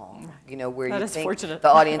went wrong, where you think fortunate. The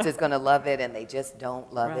audience is going to love it and they just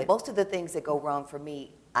don't love it. Most of the things that go wrong for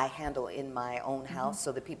me, I handle in my own house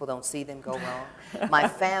so that people don't see them go wrong. My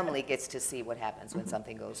family gets to see what happens when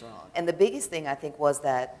something goes wrong. And the biggest thing, I think, was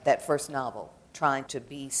that first novel, trying to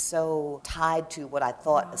be so tied to what I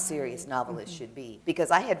thought a serious novelist should be. Because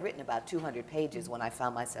I had written about 200 pages when I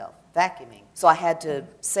found myself vacuuming. So I had to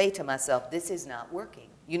say to myself, this is not working.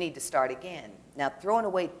 You need to start again. Now, throwing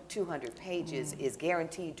away 200 pages is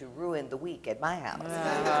guaranteed to ruin the week at my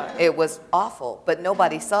house. It was awful, but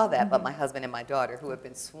nobody saw that but my husband and my daughter, who have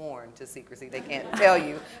been sworn to secrecy. They can't tell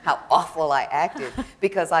you how awful I acted,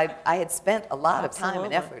 because I had spent a lot of time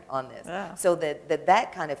and effort on this. So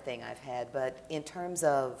that kind of thing I've had, but in terms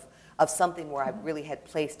of something where I really had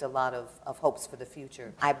placed a lot of hopes for the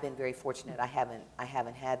future, I've been very fortunate. I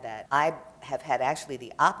haven't had that. I have had actually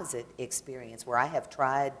the opposite experience, where I have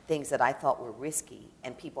tried things that I thought were risky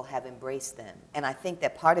and people have embraced them. And I think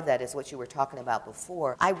that part of that is what you were talking about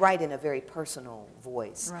before. I write in a very personal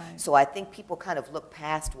voice. Right. So I think people kind of look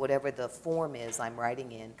past whatever the form is I'm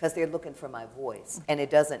writing in, because they're looking for my voice. And it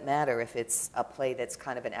doesn't matter if it's a play that's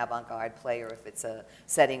kind of an avant-garde play, or if it's a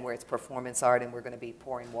setting where it's performance art and we're going to be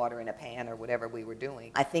pouring water in a pan or whatever we were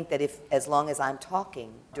doing. I think that as long as I'm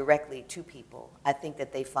talking directly to people, I think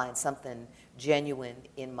that they find something genuine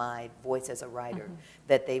in my voice as a writer,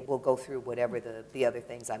 that they will go through whatever the other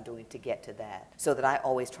things I'm doing to get to that. So that I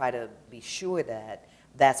always try to be sure that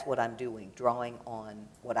that's what I'm doing, drawing on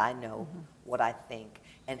what I know, what I think,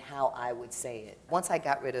 and how I would say it. Once I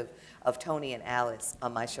got rid of Tony and Alice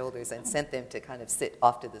on my shoulders and sent them to kind of sit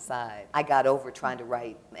off to the side, I got over trying to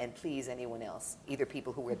write and please anyone else, either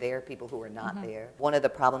people who were there, people who were not there. One of the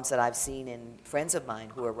problems that I've seen in friends of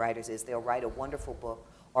mine who are writers is they'll write a wonderful book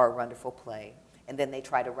or a wonderful play, and then they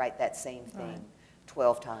try to write that same thing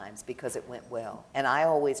 12 times because it went well. And I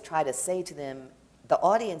always try to say to them, the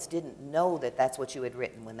audience didn't know that that's what you had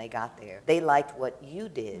written when they got there. They liked what you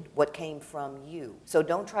did, what came from you. So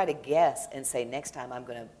don't try to guess and say, next time I'm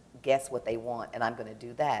going to guess what they want and I'm going to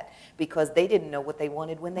do that, because they didn't know what they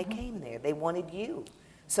wanted when they came there. They wanted you.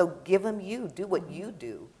 So give them you, do what you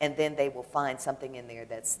do, and then they will find something in there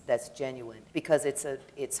that's genuine. Because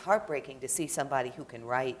it's heartbreaking to see somebody who can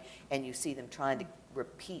write and you see them trying to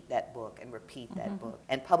repeat that book and repeat that book.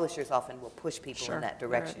 And publishers often will push people in that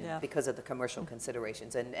direction because of the commercial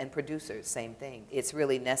considerations. And producers, same thing. It's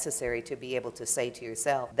really necessary to be able to say to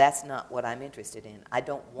yourself, that's not what I'm interested in. I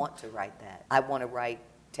don't want to write that. I want to write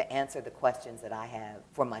to answer the questions that I have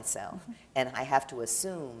for myself. And I have to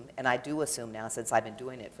assume, and I do assume now since I've been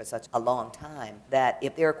doing it for such a long time, that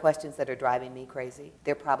if there are questions that are driving me crazy,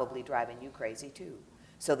 they're probably driving you crazy too.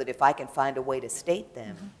 So that if I can find a way to state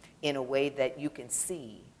them in a way that you can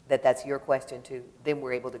see that that's your question too, then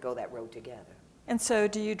we're able to go that road together. And so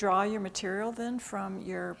do you draw your material then from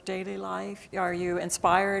your daily life? Are you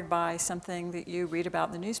inspired by something that you read about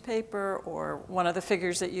in the newspaper, or one of the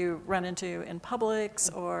figures that you run into in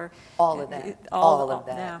Publix, or all of that? All of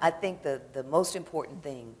that. Yeah. I think the most important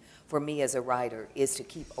thing for me as a writer is to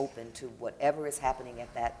keep open to whatever is happening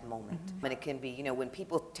at that moment. And it can be, when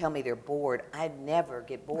people tell me they're bored, I never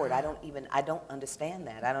get bored. I don't understand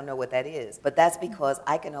that. I don't know what that is. But that's because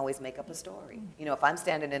I can always make up a story. If I'm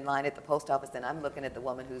standing in line at the post office, then I'm looking at the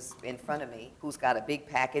woman who's in front of me, who's got a big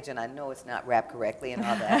package, and I know it's not wrapped correctly and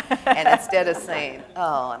all that. And instead of saying,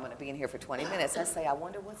 oh, I'm going to be in here for 20 minutes, I say, I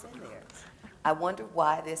wonder what's in there. I wonder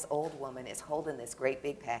why this old woman is holding this great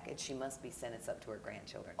big package. She must be sending this up to her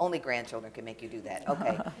grandchildren. Only grandchildren can make you do that.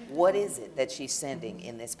 Okay, what is it that she's sending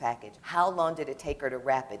in this package? How long did it take her to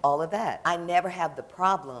wrap it? All of that. I never have the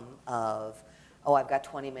problem of, oh, I've got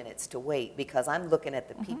 20 minutes to wait, because I'm looking at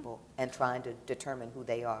the people and trying to determine who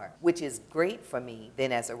they are, which is great for me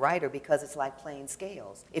then as a writer, because it's like playing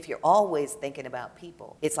scales. If you're always thinking about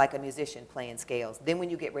people, it's like a musician playing scales. Then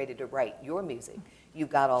when you get ready to write your music, you've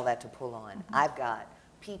got all that to pull on. I've got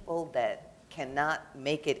people that cannot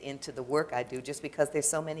make it into the work I do just because there's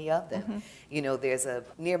so many of them. You know, there's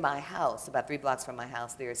near my house, about 3 blocks from my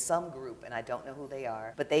house, there's some group, and I don't know who they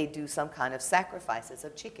are, but they do some kind of sacrifices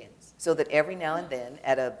of chickens, so that every now and then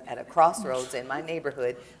at a crossroads in my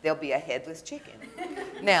neighborhood, there'll be a headless chicken.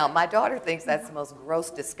 Now, my daughter thinks that's the most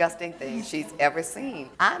gross, disgusting thing she's ever seen.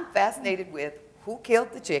 I'm fascinated with who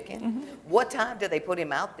killed the chicken, what time do they put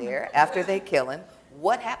him out there after they kill him,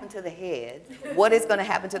 what happened to the head, what is going to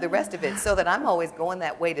happen to the rest of it, so that I'm always going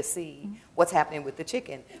that way to see what's happening with the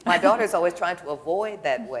chicken. My daughter's always trying to avoid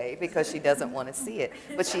that way because she doesn't want to see it,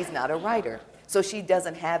 but she's not a writer, so she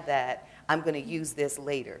doesn't have that, I'm going to use this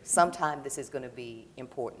later. Sometime this is going to be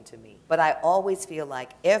important to me. But I always feel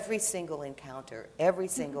like every single encounter, every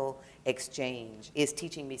single exchange is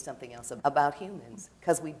teaching me something else about humans,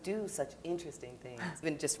 because we do such interesting things.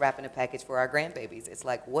 Even just wrapping a package for our grandbabies, it's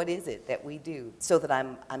like, what is it that we do, so that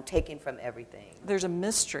I'm taking from everything. There's a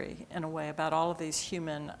mystery, in a way, about all of these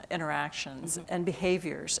human interactions and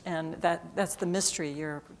behaviors, and that's the mystery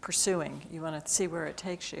you're pursuing. You want to see where it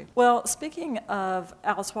takes you. Well, speaking of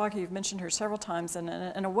Alice Walker, you've mentioned her several times, and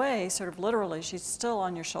in a way, sort of literally, she's still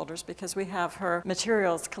on your shoulders, because we have her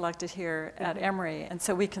materials collected here at Emory, and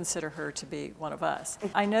so we consider her to be one of us.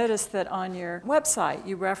 I noticed that on your website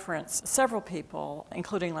you reference several people,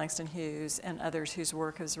 including Langston Hughes and others whose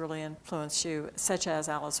work has really influenced you, such as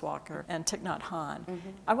Alice Walker and Thich Nhat Hanh.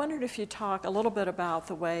 I wondered if you'd talk a little bit about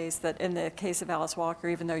the ways that, in the case of Alice Walker,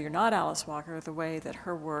 even though you're not Alice Walker, the way that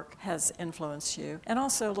her work has influenced you, and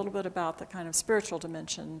also a little bit about the kind of spiritual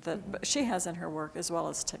dimension that she has in her work, as well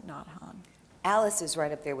as Thich Nhat Hanh. Alice is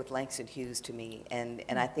right up there with Langston Hughes to me, and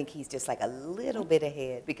I think he's just like a little bit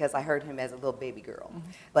ahead, because I heard him as a little baby girl.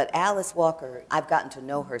 But Alice Walker, I've gotten to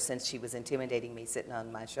know her since she was intimidating me sitting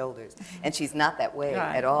on my shoulders, and she's not that way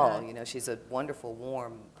at all. You know, she's a wonderful,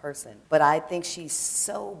 warm person. But I think she's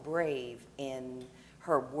so brave in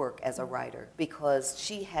her work as a writer, because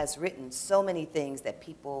she has written so many things that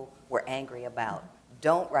people were angry about.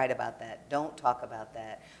 Don't write about that. Don't talk about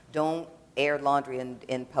that. Don't air laundry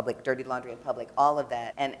in public, dirty laundry in public, all of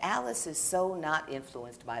that. And Alice is so not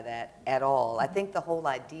influenced by that at all. I think the whole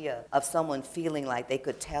idea of someone feeling like they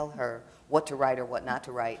could tell her what to write or what not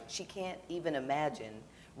to write, she can't even imagine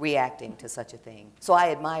reacting to such a thing. So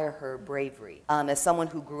I admire her bravery. As someone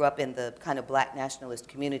who grew up in the kind of black nationalist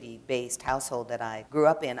community-based household that I grew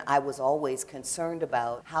up in, I was always concerned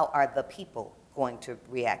about how are the people going to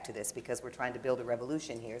react to this, because we're trying to build a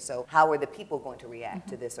revolution here. So how are the people going to react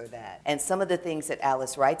to this or that? And some of the things that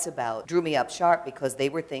Alice writes about drew me up sharp, because they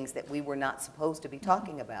were things that we were not supposed to be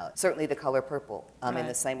talking about. Certainly The Color Purple, in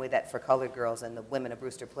the same way that For Colored Girls and The Women of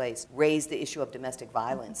Brewster Place raised the issue of domestic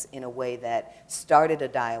violence in a way that started a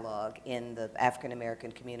dialogue in the African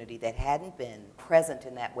American community that hadn't been present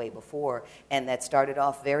in that way before, and that started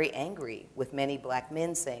off very angry with many black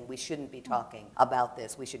men saying, we shouldn't be talking about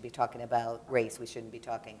this, we should be talking about race, we shouldn't be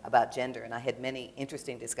talking about gender. And I had many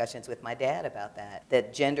interesting discussions with my dad about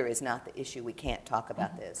that gender is not the issue, we can't talk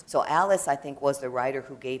about this. So Alice, I think, was the writer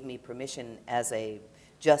who gave me permission, as a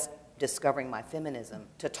just discovering my feminism,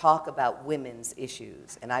 to talk about women's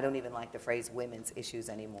issues. And I don't even like the phrase women's issues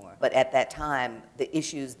anymore. But at that time, the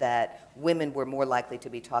issues that women were more likely to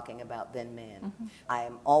be talking about than men. I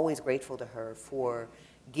am always grateful to her for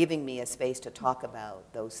giving me a space to talk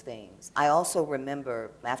about those things. I also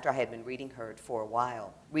remember, after I had been reading her for a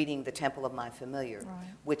while, reading The Temple of My Familiar,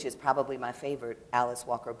 which is probably my favorite Alice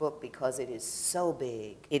Walker book, because it is so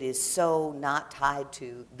big. It is so not tied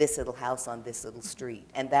to this little house on this little street.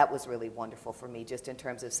 And that was really wonderful for me, just in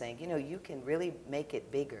terms of saying, you know, you can really make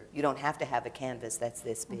it bigger. You don't have to have a canvas that's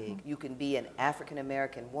this big. You can be an African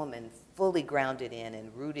American woman fully grounded in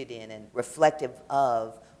and rooted in and reflective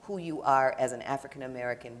of who you are as an African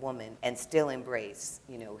American woman, and still embrace,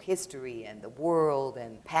 you know, history and the world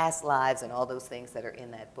and past lives and all those things that are in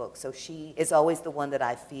that book. So she is always the one that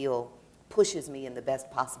I feel pushes me in the best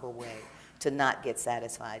possible way to not get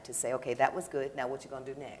satisfied, to say, okay, that was good, now what you gonna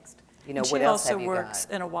do next? You know, what else have you got? She also works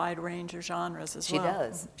in a wide range of genres as well. She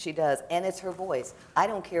does, she does, and it's her voice. I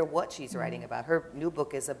don't care what she's writing about. Her new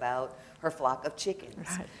book is about her flock of chickens,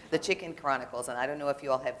 The Chicken Chronicles, and I don't know if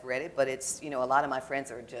you all have read it, but it's, you know, a lot of my friends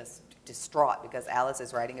are just distraught because Alice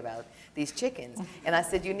is writing about these chickens. And I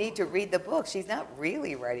said, you need to read the book. She's not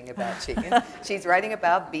really writing about chickens. She's writing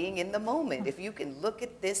about being in the moment. If you can look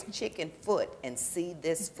at this chicken foot and see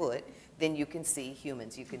this foot, then you can see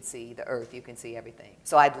humans, you can see the earth, you can see everything.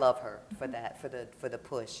 So I'd love her for that, for the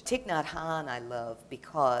push. Thich Nhat Hanh I love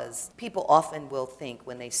because people often will think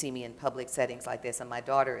when they see me in public settings like this, and my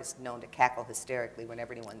daughter is known to cackle hysterically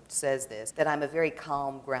whenever anyone says this, that I'm a very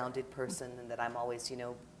calm, grounded person, and that I'm always, you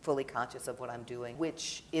know, fully conscious of what I'm doing,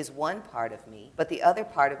 which is one part of me. But the other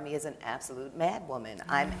part of me is an absolute mad woman.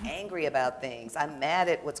 I'm angry about things. I'm mad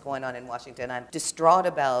at what's going on in Washington. I'm distraught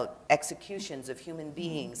about executions of human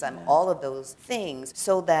beings. I'm all of those things,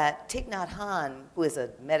 so that Thich Nhat Hanh, who is a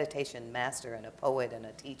meditation master and a poet and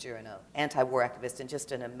a teacher and an anti-war activist and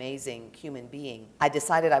just an amazing human being, I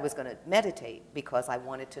decided I was going to meditate because I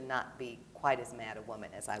wanted to not be quite as mad a woman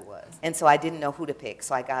as I was. And so I didn't know who to pick,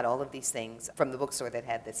 so I got all of these things from the bookstore that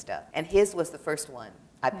had this stuff. And his was the first one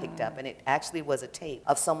I picked up, and it actually was a tape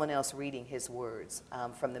of someone else reading his words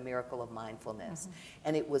from The Miracle of Mindfulness.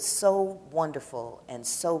 And it was so wonderful and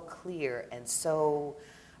so clear and so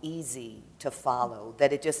easy to follow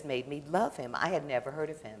that it just made me love him. I had never heard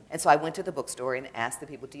of him. And so I went to the bookstore and asked the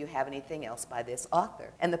people, do you have anything else by this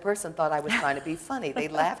author? And the person thought I was trying to be funny. They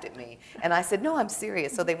laughed at me. And I said, no, I'm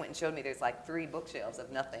serious. So they went and showed me there's like 3 bookshelves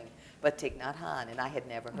of nothing but Thich Nhat Hanh, and I had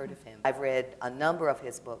never heard of him. I've read a number of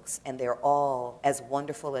his books, and they're all as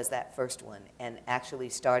wonderful as that first one, and actually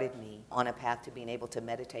started me on a path to being able to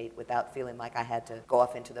meditate without feeling like I had to go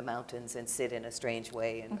off into the mountains and sit in a strange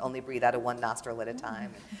way and only breathe out of one nostril at a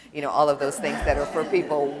time. And, all of those things that are for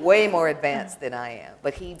people way more advanced than I am.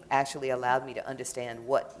 But he actually allowed me to understand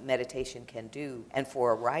what meditation can do. And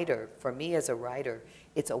for a writer, for me as a writer,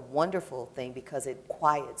 it's a wonderful thing because it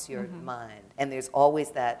quiets your mind. And there's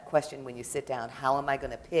always that question when you sit down, how am I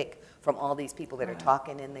going to pick from all these people that are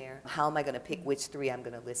talking in there? How am I going to pick which 3 I'm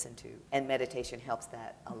going to listen to? And meditation helps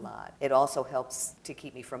that a lot. It also helps to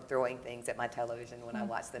keep me from throwing things at my television when I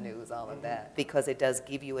watch the news, all of that, because it does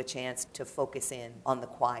give you a chance to focus in on the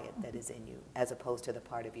quiet that is in you, as opposed to the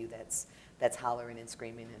part of you that's hollering and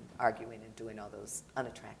screaming and arguing and doing all those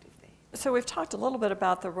unattractive things. So we've talked a little bit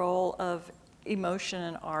about the role of emotion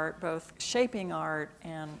in art, both shaping art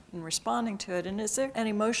and responding to it. And is there an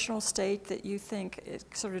emotional state that you think it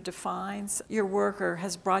sort of defines your work or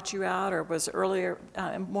has brought you out or was earlier,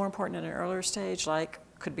 more important at an earlier stage, like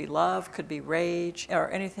could be love, could be rage,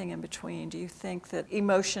 or anything in between? Do you think that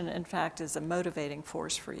emotion, in fact, is a motivating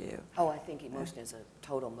force for you? Oh, I think emotion is a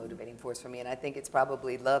total motivating force for me, and I think it's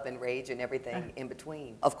probably love and rage and everything in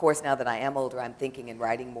between. Of course, now that I am older, I'm thinking and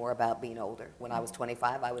writing more about being older. When I was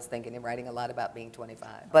 25, I was thinking and writing a lot about being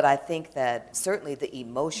 25. But I think that certainly the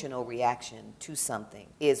emotional reaction to something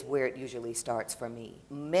is where it usually starts for me.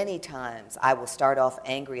 Many times I will start off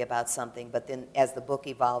angry about something, but then as the book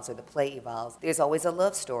evolves or the play evolves, there's always a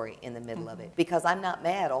love story in the middle of it, because I'm not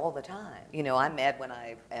mad all the time. I'm mad when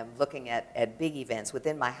I am looking at big events.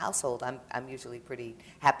 Within my household, I'm usually pretty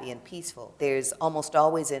happy and peaceful. There's almost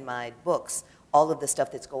always in my books all of the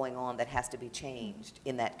stuff that's going on that has to be changed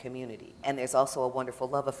in that community. And there's also a wonderful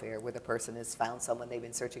love affair where the person has found someone they've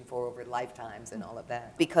been searching for over lifetimes and all of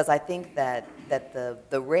that. Because I think that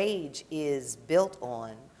the rage is built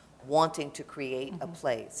on wanting to create a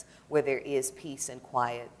place where there is peace and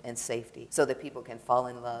quiet and safety so that people can fall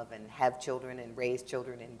in love and have children and raise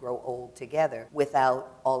children and grow old together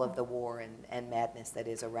without all of the war and madness that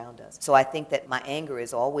is around us. So I think that my anger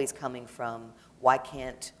is always coming from, why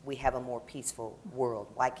can't we have a more peaceful world?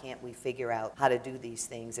 Why can't we figure out how to do these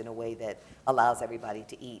things in a way that allows everybody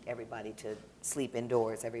to eat, everybody to sleep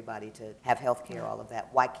indoors, everybody to have health care, all of that?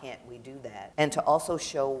 Why can't we do that? And to also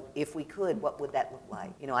show, if we could, what would that look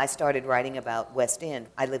like? I started writing about West End.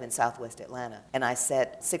 I live in Southwest Atlanta, and I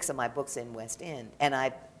set 6 of my books in West End, and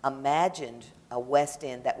I imagined a West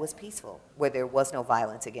End that was peaceful, where there was no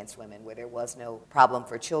violence against women, where there was no problem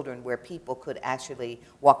for children, where people could actually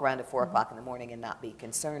walk around at 4 o'clock in the morning and not be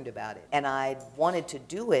concerned about it. And I wanted to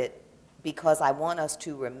do it because I want us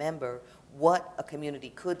to remember what a community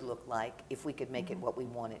could look like if we could make it what we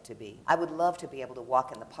want it to be. I would love to be able to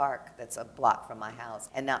walk in the park that's a block from my house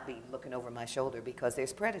and not be looking over my shoulder because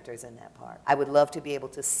there's predators in that park. I would love to be able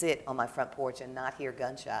to sit on my front porch and not hear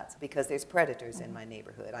gunshots because there's predators in my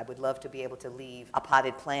neighborhood. I would love to be able to leave a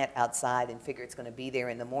potted plant outside and figure it's going to be there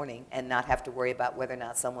in the morning and not have to worry about whether or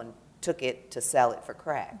not someone took it to sell it for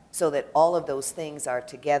crack. So that all of those things are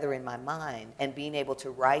together in my mind, and being able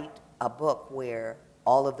to write a book where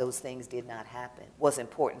all of those things did not happen was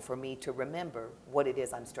important for me to remember what it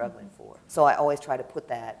is I'm struggling for. So I always try to put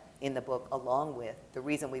that in the book along with the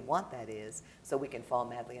reason we want that is so we can fall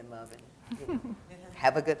madly in love and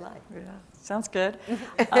have a good life. Yeah, sounds good.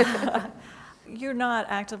 you're not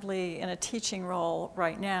actively in a teaching role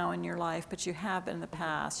right now in your life, but you have been in the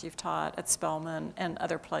past. You've taught at Spelman and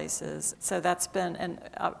other places. So that's been, and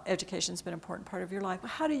education's been an important part of your life.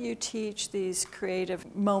 How do you teach these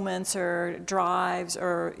creative moments or drives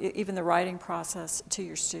or even the writing process to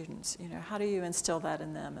your students? You know, how do you instill that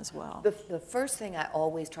in them as well? The first thing I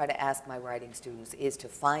always try to ask my writing students is to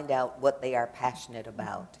find out what they are passionate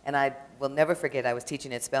about. And I will never forget, I was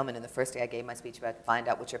teaching at Spelman, and the first day I gave my speech about find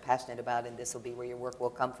out what you're passionate about, and this will be where your work will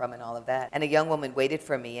come from and all of that. And a young woman waited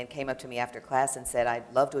for me and came up to me after class and said, I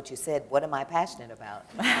loved what you said. What am I passionate about?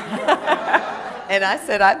 And I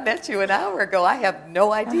said, I met you an hour ago. I have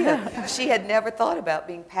no idea. She had never thought about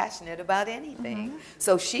being passionate about anything.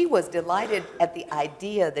 So she was delighted at the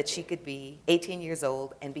idea that she could be 18 years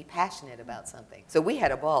old and be passionate about something. So we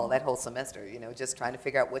had a ball that whole semester, you know, just trying to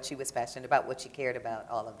figure out what she was passionate about, what she cared about,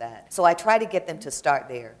 all of that. So I try to get them to start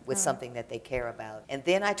there with something that they care about. And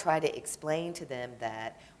then I try to explain to them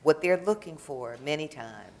that what they're looking for many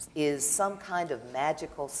times is some kind of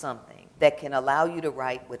magical something that can allow you to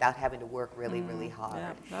write without having to work really, really hard.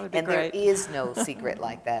 Yeah, that would be and great. There is no secret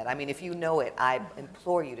like that. I mean, if you know it, I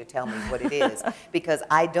implore you to tell me what it is, because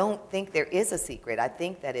I don't think there is a secret. I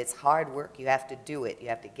think that it's hard work. You have to do it. You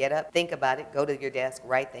have to get up, think about it, go to your desk,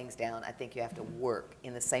 write things down. I think you have to work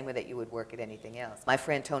in the same way that you would work at anything else. My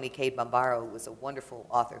friend Toni Cade Bambaro, who was a wonderful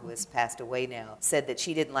author who has passed away now, said that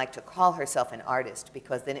she didn't like to call herself an artist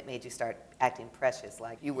because then it made you start acting precious,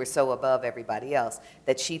 like you were so above everybody else,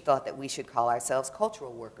 that she thought that we should call ourselves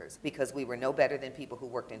cultural workers because we were no better than people who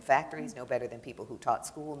worked in factories, no better than people who taught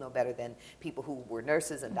school, no better than people who were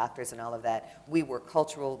nurses and doctors and all of that. We were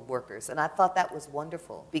cultural workers. And I thought that was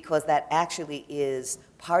wonderful because that actually is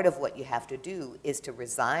part of what you have to do, is to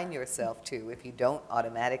resign yourself to, if you don't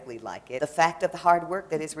automatically like it, the fact of the hard work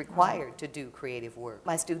that is required to do creative work.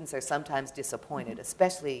 My students are sometimes disappointed,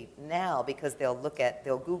 especially now, because they'll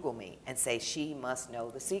Google me and say, she must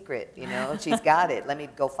know the secret, you know, she's got it, let me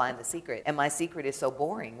go find the secret. And my secret is so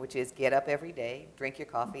boring, which is get up every day, drink your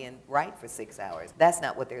coffee, and write for 6 hours. That's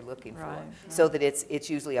not what they're looking for. Right. So that it's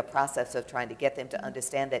usually a process of trying to get them to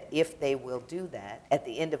understand that if they will do that, at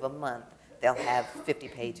the end of a month, they'll have 50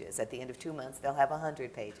 pages. At the end of 2 months, they'll have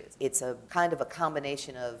 100 pages. It's a kind of a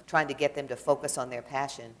combination of trying to get them to focus on their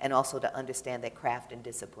passion and also to understand that craft and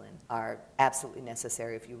discipline are absolutely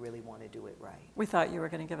necessary if you really want to do it right. We thought you were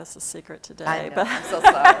going to give us a secret today. I know, but I'm so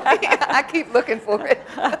sorry. I keep looking for it.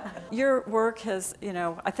 Your work has, you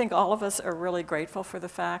know, I think all of us are really grateful for the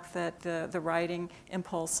fact that the writing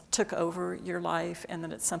impulse took over your life and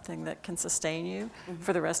that it's something that can sustain you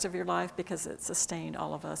for the rest of your life, because it sustained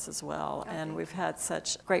all of us as well. And we've had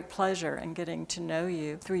such great pleasure in getting to know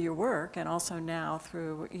you through your work and also now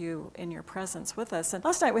through you in your presence with us. And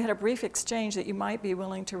last night we had a brief exchange that you might be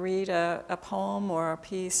willing to read a poem or a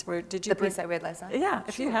piece. Where did you The piece I read last night? Yeah,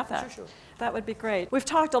 if you have that. Sure. That would be great. We've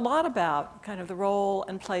talked a lot about kind of the role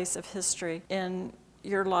and place of history in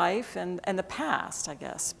your life and the past, I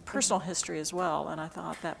guess, personal history as well, and I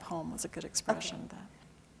thought that poem was a good expression of that.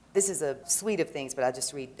 This is a suite of things, but I'll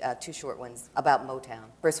just read 2 short ones about Motown.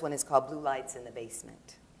 First one is called Blue Lights in the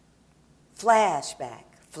Basement. Flashback,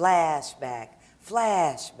 flashback,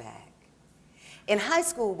 flashback. In high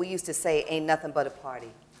school, we used to say, ain't nothing but a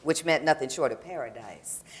party, which meant nothing short of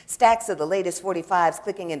paradise. Stacks of the latest 45s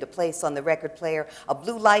clicking into place on the record player, a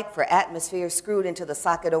blue light for atmosphere screwed into the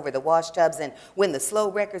socket over the wash tubs, and when the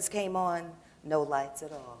slow records came on, no lights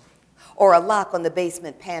at all. Or a lock on the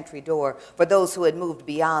basement pantry door for those who had moved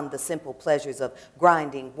beyond the simple pleasures of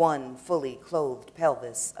grinding one fully clothed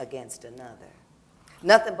pelvis against another.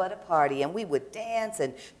 Nothing but a party, and we would dance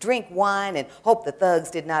and drink wine and hope the thugs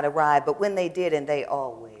did not arrive, but when they did, and they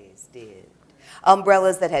always did.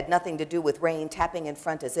 Umbrellas that had nothing to do with rain tapping in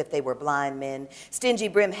front as if they were blind men, stingy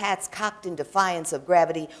brim hats cocked in defiance of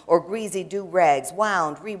gravity, or greasy do-rags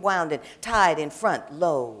wound, rewound, and tied in front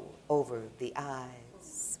low over the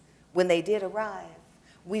eyes. When they did arrive,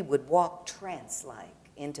 we would walk trance-like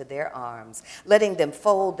into their arms, letting them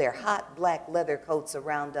fold their hot black leather coats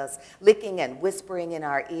around us, licking and whispering in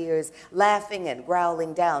our ears, laughing and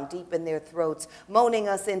growling down deep in their throats, moaning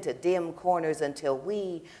us into dim corners until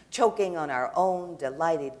we, choking on our own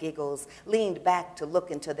delighted giggles, leaned back to look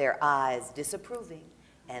into their eyes, disapproving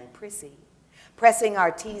and prissy, pressing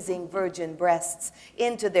our teasing virgin breasts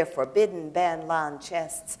into their forbidden banlon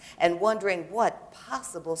chests and wondering what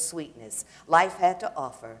possible sweetness life had to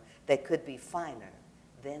offer that could be finer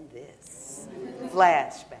than this.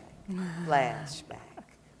 Flashback, flashback,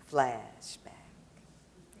 flashback.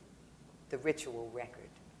 The ritual record.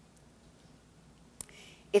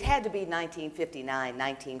 It had to be 1959,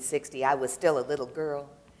 1960. I was still a little girl.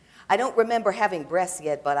 I don't remember having breasts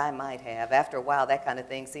yet, but I might have. After a while, that kind of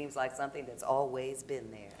thing seems like something that's always been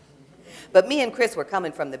there. But me and Chris were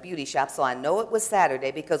coming from the beauty shop, so I know it was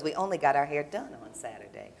Saturday because we only got our hair done on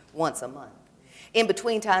Saturday, once a month. In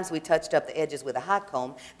between times, we touched up the edges with a hot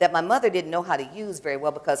comb that my mother didn't know how to use very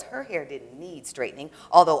well because her hair didn't need straightening,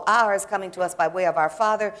 although ours, coming to us by way of our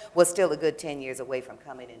father, was still a good 10 years away from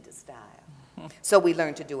coming into style. So we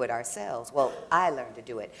learned to do it ourselves. Well, I learned to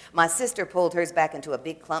do it. My sister pulled hers back into a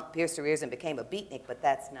big clump, pierced her ears, and became a beatnik, but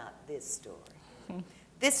that's not this story.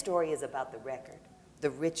 This story is about the record,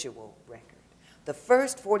 the ritual record, the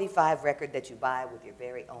first 45 record that you buy with your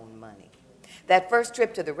very own money. That first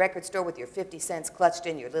trip to the record store with your 50 cents clutched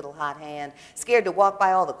in your little hot hand, scared to walk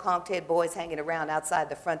by all the conked-head boys hanging around outside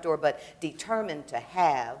the front door, but determined to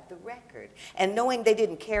have the record. And knowing they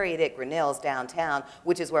didn't carry it at Grinnell's downtown,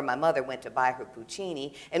 which is where my mother went to buy her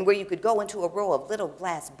Puccini, and where you could go into a row of little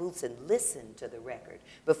glass booths and listen to the record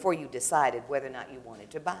before you decided whether or not you wanted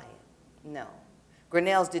to buy it. No.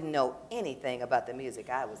 Grinnell's didn't know anything about the music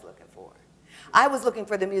I was looking for. I was looking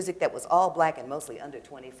for the music that was all black and mostly under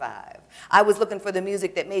 25. I was looking for the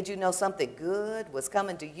music that made you know something good was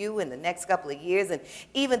coming to you in the next couple of years, and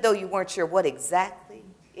even though you weren't sure what exactly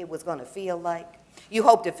it was going to feel like, you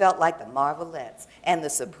hoped it felt like the Marvelettes and the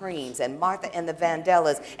Supremes and Martha and the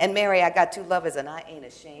Vandellas and Mary, I Got Two Lovers and I Ain't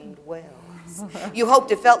Ashamed Wells. You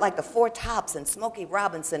hoped it felt like the Four Tops and Smokey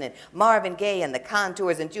Robinson and Marvin Gaye and the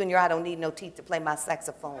Contours and Junior, I Don't Need No Teeth to Play My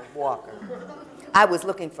Saxophone Walker. I was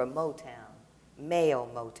looking for Motown. Male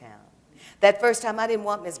Motown. That first time I didn't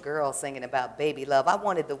want Miss Girl singing about baby love. I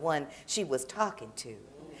wanted the one she was talking to.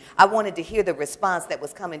 I wanted to hear the response that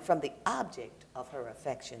was coming from the object of her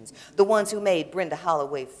affections, the ones who made Brenda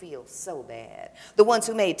Holloway feel so bad, the ones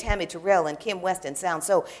who made Tammy Terrell and Kim Weston sound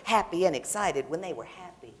so happy and excited when they were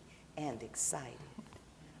happy and excited.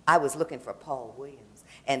 I was looking for Paul Williams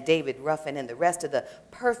and David Ruffin and the rest of the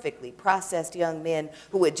perfectly processed young men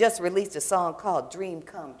who had just released a song called Dream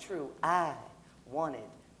Come True. I wanted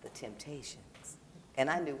the Temptations, and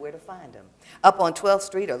I knew where to find them. Up on 12th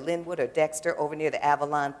Street or Linwood or Dexter, over near the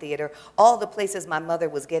Avalon Theater, all the places my mother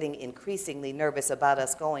was getting increasingly nervous about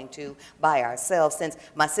us going to by ourselves, since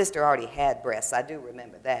my sister already had breasts, I do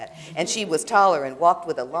remember that, and she was taller and walked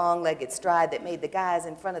with a long-legged stride that made the guys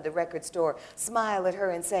in front of the record store smile at her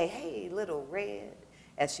and say, "Hey, little red,"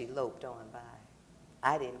 as she loped on by.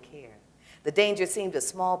 I didn't care. The danger seemed a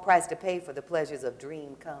small price to pay for the pleasures of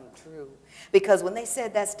dream come true. Because when they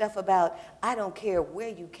said that stuff about, I don't care where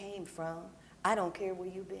you came from, I don't care where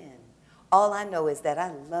you've been, all I know is that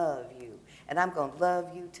I love you, and I'm going to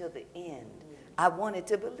love you till the end. I wanted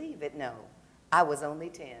to believe it. No, I was only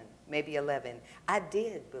 10, maybe 11. I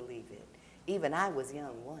did believe it. Even I was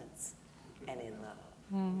young once and in love.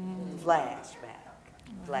 Flashback,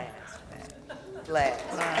 flashback,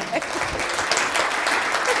 flashback.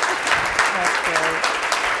 That's great.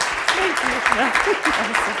 Thank you.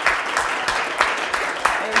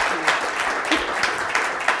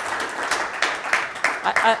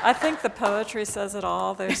 I think the poetry says it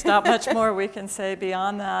all. There's not much more we can say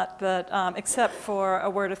beyond that, but except for a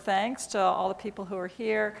word of thanks to all the people who are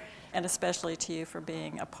here, and especially to you for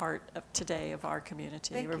being a part of today of our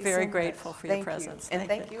community. We're very grateful for your presence. And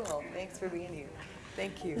thank you all. Thanks for being here.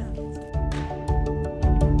 Thank you.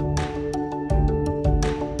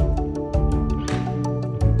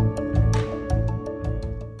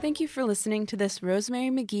 Thank you for listening to this Rosemary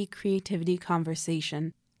McGee Creativity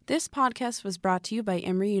Conversation. This podcast was brought to you by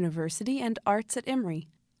Emory University and Arts at Emory.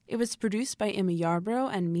 It was produced by Emma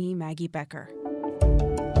Yarbrough and me, Maggie Becker.